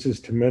practice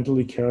is to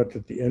mentally count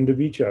at the end of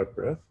each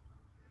out-breath,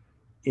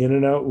 in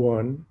and out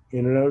 1,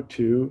 in and out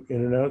 2,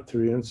 in and out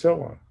 3, and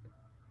so on.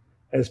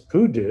 As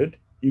Pooh did,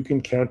 you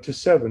can count to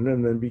 7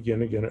 and then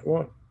begin again at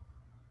 1.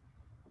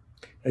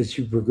 As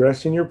you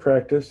progress in your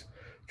practice,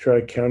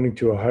 try counting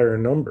to a higher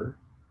number.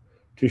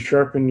 To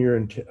sharpen your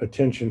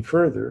attention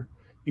further,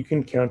 you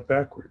can count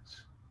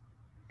backwards.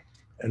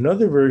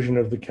 Another version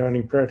of the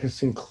counting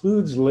practice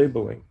includes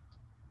labeling.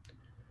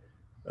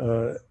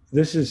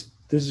 This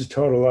is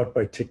taught a lot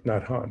by Thich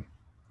Nhat Hanh.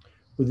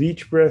 With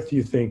each breath,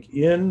 you think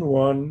in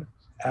 1,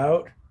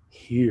 out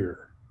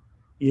here.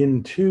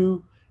 In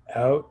 2,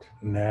 out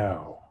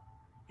now.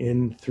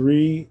 In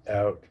 3,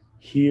 out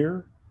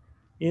here.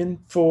 In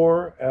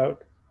 4,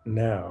 out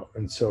now,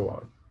 and so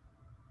on.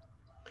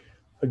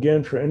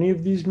 Again, for any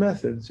of these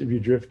methods, if you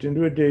drift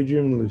into a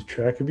daydream and lose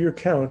track of your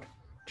count,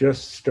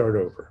 just start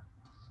over.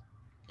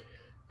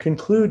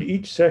 Conclude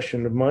each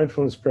session of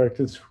mindfulness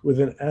practice with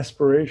an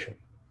aspiration.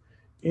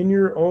 In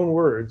your own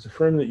words,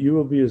 affirm that you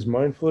will be as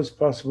mindful as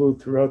possible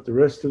throughout the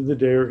rest of the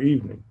day or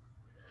evening.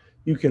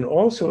 You can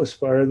also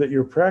aspire that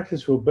your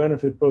practice will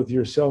benefit both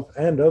yourself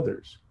and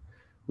others.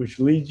 which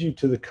leads you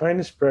to the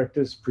kindness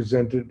practice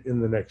presented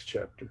in the next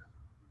chapter.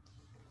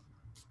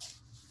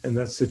 And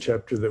that's the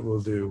chapter that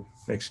we'll do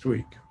next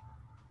week.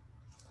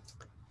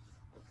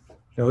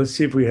 Now let's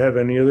see if we have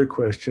any other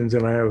questions.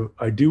 And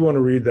I do want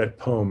to read that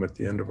poem at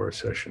the end of our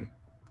session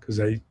because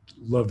I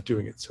love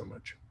doing it so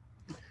much.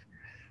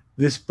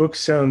 This book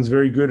sounds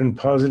very good and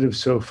positive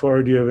so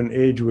far. Do you have an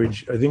age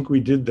range? I think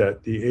we did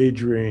that, the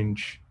age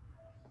range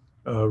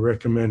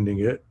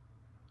recommending it.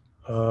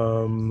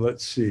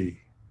 Let's see.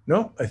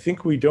 No, I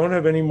think we don't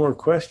have any more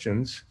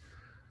questions.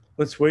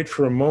 Let's wait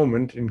for a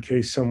moment in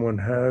case someone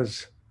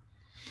has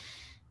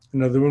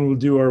another one. We'll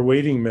do our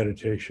waiting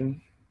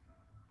meditation.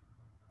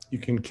 You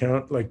can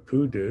count like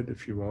Pooh did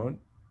if you want.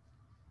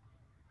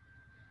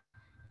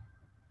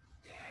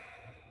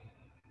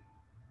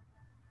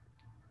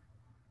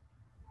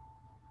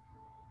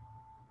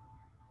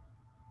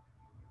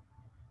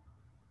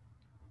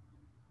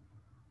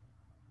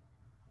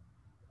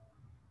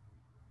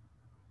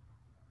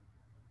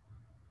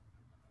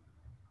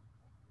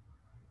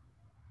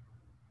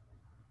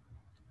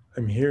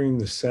 I'm hearing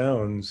the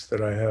sounds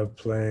that I have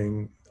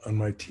playing on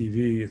my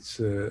TV. It's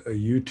a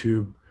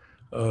YouTube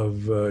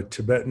of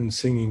Tibetan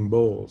singing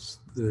bowls,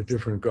 the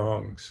different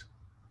gongs.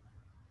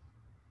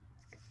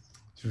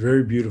 It's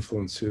very beautiful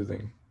and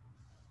soothing.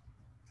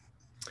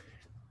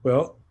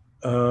 Well,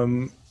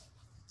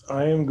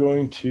 I am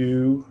going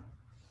to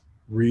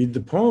read the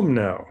poem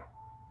now.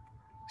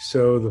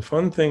 So the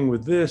fun thing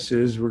with this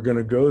is we're going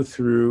to go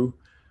through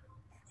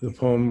the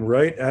poem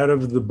right out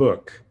of the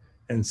book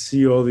and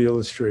see all the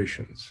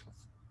illustrations.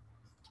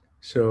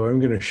 So I'm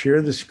going to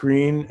share the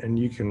screen and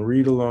you can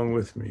read along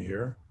with me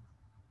here.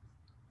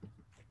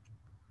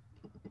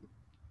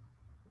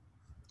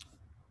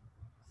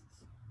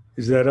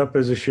 Is that up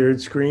as a shared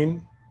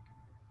screen?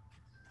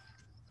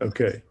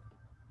 Okay.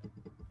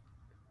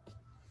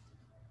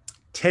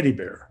 Teddy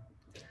bear.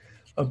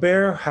 A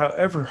bear,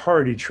 however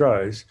hard he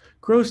tries,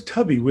 grows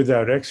tubby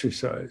without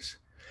exercise.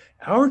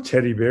 Our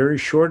teddy bear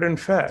is short and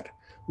fat,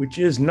 which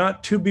is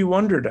not to be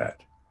wondered at.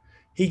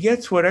 He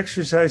gets what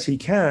exercise he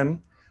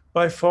can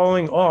by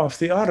falling off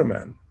the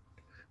ottoman,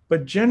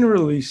 but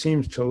generally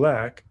seems to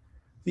lack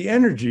the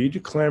energy to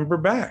clamber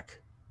back.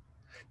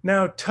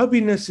 Now,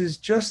 tubbiness is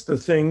just the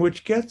thing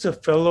which gets a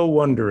fellow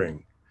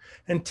wondering,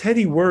 and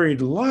Teddy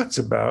worried lots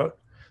about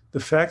the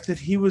fact that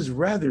he was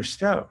rather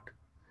stout.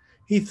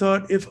 He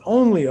thought, if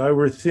only I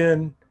were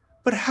thin,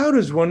 but how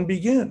does one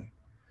begin?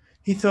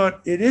 He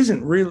thought, it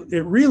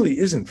really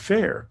isn't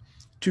fair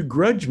to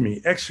grudge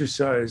me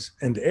exercise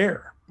and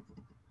air.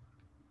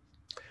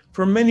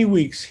 For many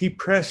weeks he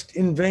pressed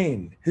in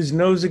vain his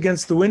nose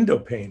against the window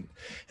pane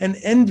and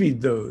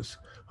envied those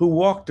who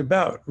walked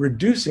about,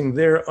 reducing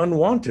their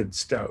unwanted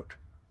stout.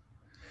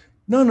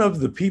 None of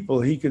the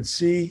people he could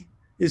see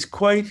is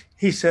quite,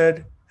 he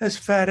said, as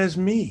fat as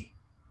me.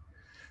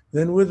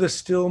 Then with a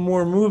still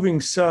more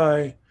moving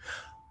sigh,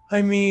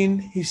 I mean,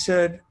 he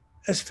said,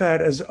 as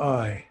fat as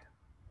I.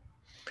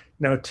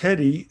 Now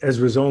Teddy, as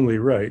was only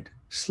right,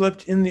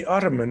 slept in the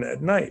ottoman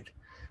at night,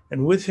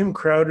 and with him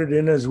crowded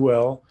in as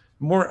well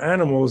more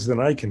animals than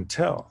I can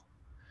tell.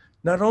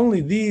 Not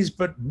only these,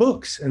 but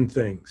books and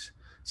things,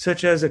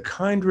 such as a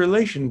kind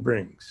relation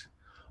brings,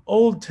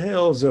 old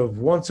tales of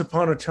once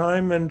upon a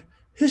time and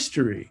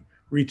history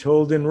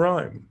retold in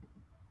rhyme.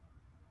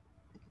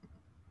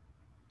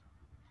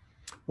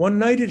 One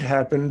night it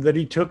happened that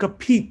he took a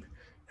peep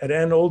at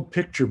an old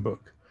picture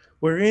book,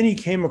 wherein he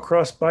came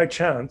across by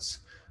chance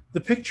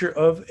the picture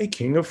of a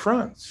king of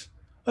France,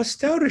 a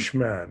stoutish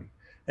man,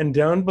 and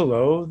down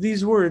below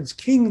these words,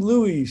 King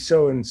Louis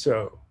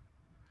so-and-so,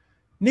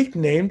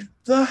 nicknamed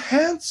the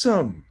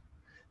Handsome.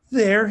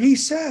 There he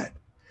sat,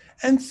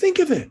 and think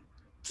of it,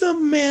 the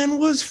man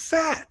was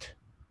fat.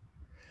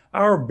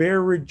 Our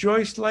bear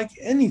rejoiced like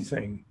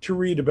anything to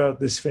read about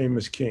this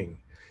famous king,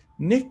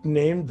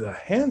 nicknamed the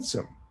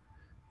Handsome.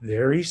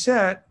 There he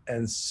sat,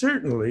 and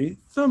certainly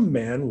the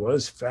man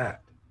was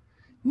fat.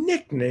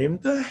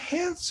 Nicknamed the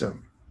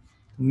Handsome.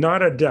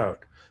 Not a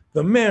doubt,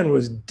 the man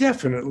was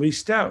definitely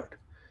stout.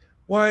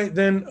 Why,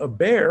 then a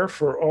bear,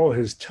 for all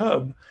his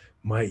tub,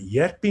 might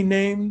yet be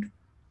named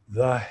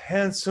the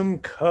Handsome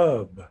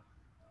Cub.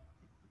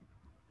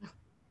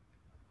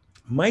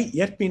 Might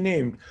yet be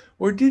named,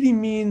 or did he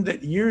mean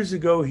that years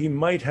ago he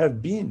might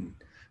have been?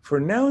 For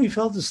now he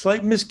felt a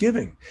slight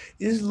misgiving.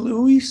 Is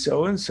Louis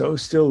so-and-so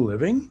still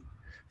living?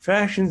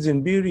 Fashions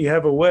in beauty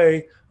have a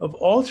way of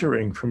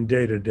altering from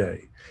day to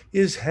day.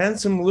 Is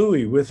handsome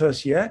Louis with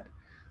us yet?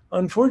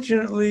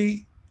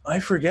 Unfortunately, I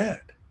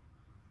forget.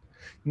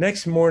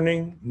 Next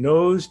morning,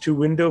 nose to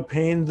window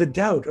pane, the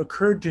doubt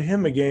occurred to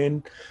him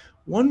again.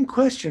 One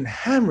question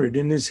hammered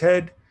in his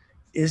head,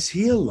 is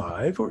he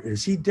alive or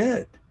is he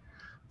dead?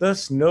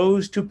 Thus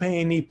nose to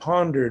pane he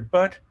pondered,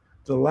 but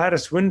the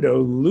lattice window,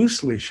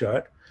 loosely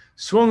shut,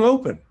 swung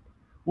open.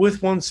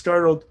 With one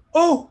startled,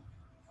 oh,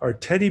 our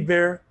teddy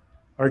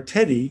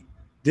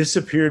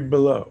disappeared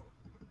below.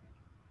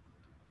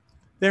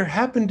 There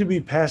happened to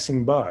be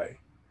passing by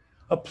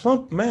a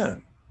plump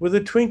man with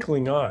a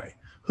twinkling eye,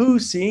 who,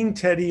 seeing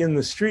Teddy in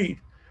the street,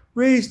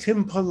 raised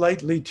him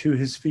politely to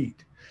his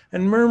feet,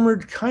 and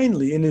murmured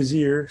kindly in his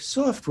ear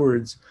soft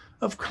words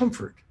of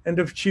comfort and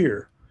of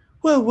cheer.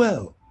 Well,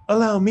 well,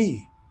 allow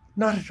me,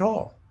 not at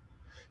all.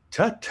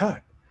 Tut,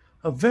 tut,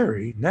 a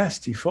very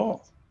nasty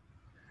fall.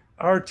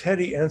 Our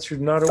Teddy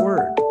answered not a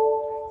word.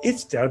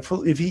 It's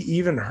doubtful if he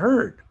even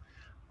heard.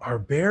 Our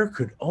bear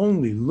could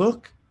only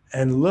look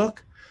and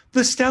look.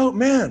 The stout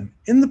man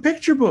in the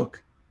picture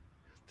book.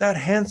 That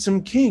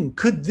handsome king,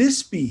 could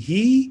this be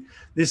he,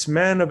 this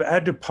man of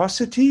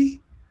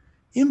adiposity?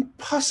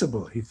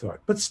 Impossible, he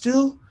thought, but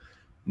still,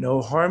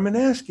 no harm in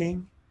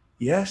asking.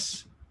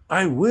 Yes,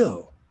 I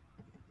will.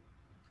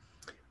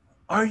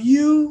 Are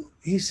you,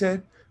 he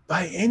said,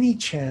 by any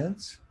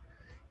chance,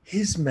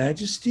 His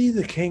Majesty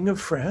the King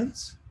of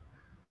France?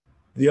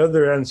 The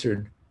other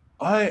answered,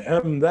 I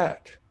am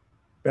that,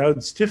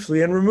 bowed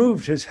stiffly and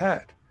removed his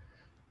hat,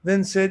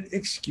 then said,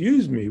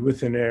 excuse me,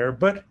 with an air,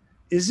 but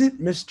is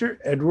it Mr.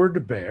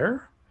 Edward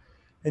Bear?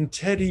 And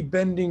Teddy,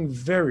 bending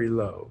very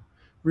low,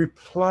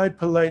 replied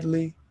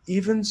politely,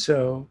 even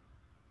so.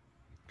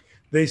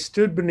 They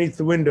stood beneath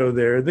the window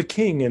there, the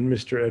king and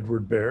Mr.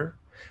 Edward Bear,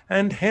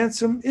 and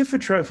handsome, if a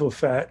trifle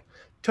fat,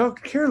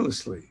 talked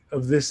carelessly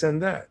of this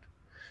and that.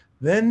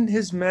 Then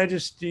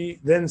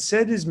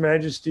said his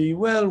majesty,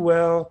 well,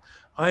 well,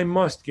 I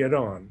must get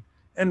on,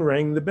 and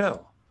rang the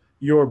bell.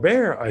 Your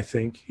bear, I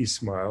think, he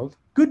smiled,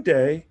 good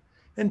day,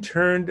 and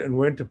turned and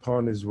went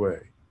upon his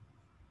way.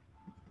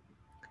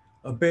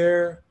 A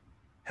bear,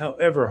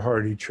 however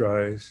hard he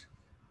tries,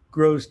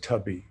 grows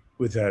tubby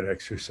with that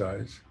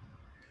exercise.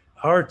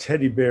 Our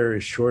teddy bear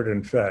is short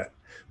and fat,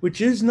 which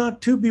is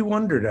not to be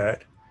wondered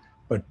at,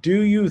 but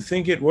do you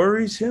think it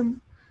worries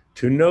him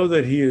to know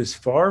that he is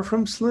far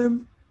from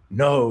slim?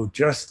 No,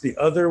 just the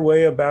other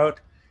way about.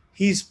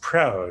 He's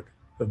proud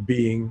of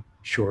being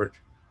short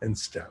and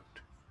stout.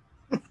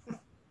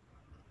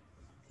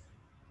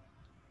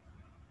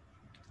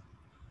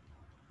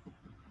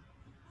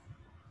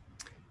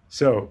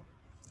 So,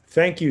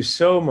 thank you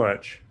so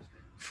much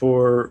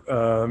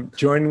for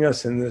joining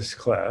us in this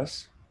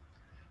class.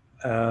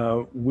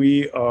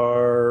 We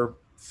are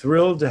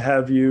thrilled to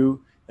have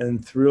you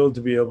and thrilled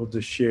to be able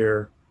to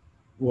share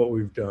what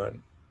we've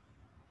done.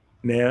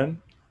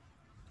 Nan?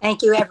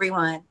 Thank you,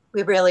 everyone.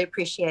 We really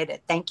appreciate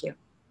it. Thank you.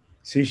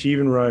 See, she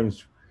even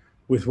rhymes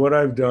with what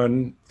I've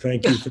done.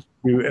 Thank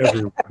you,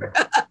 everyone.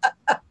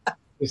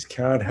 Just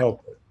can't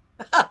help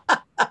it.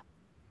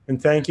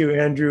 And thank you,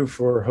 Andrew,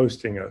 for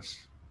hosting us.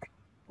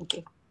 Thank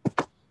you.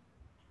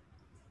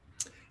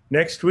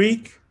 Next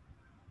week,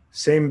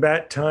 same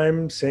bat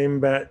time, same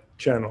bat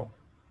channel.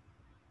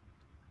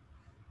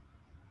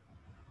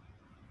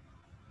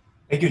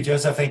 Thank you,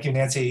 Joseph. Thank you,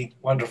 Nancy.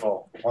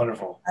 Wonderful,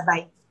 wonderful.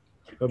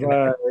 Bye-bye.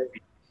 Bye-bye.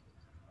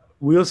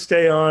 We'll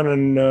stay on,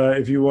 and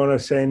if you want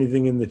to say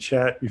anything in the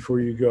chat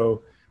before you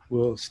go,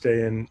 we'll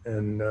stay in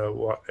and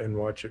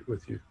watch it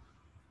with you.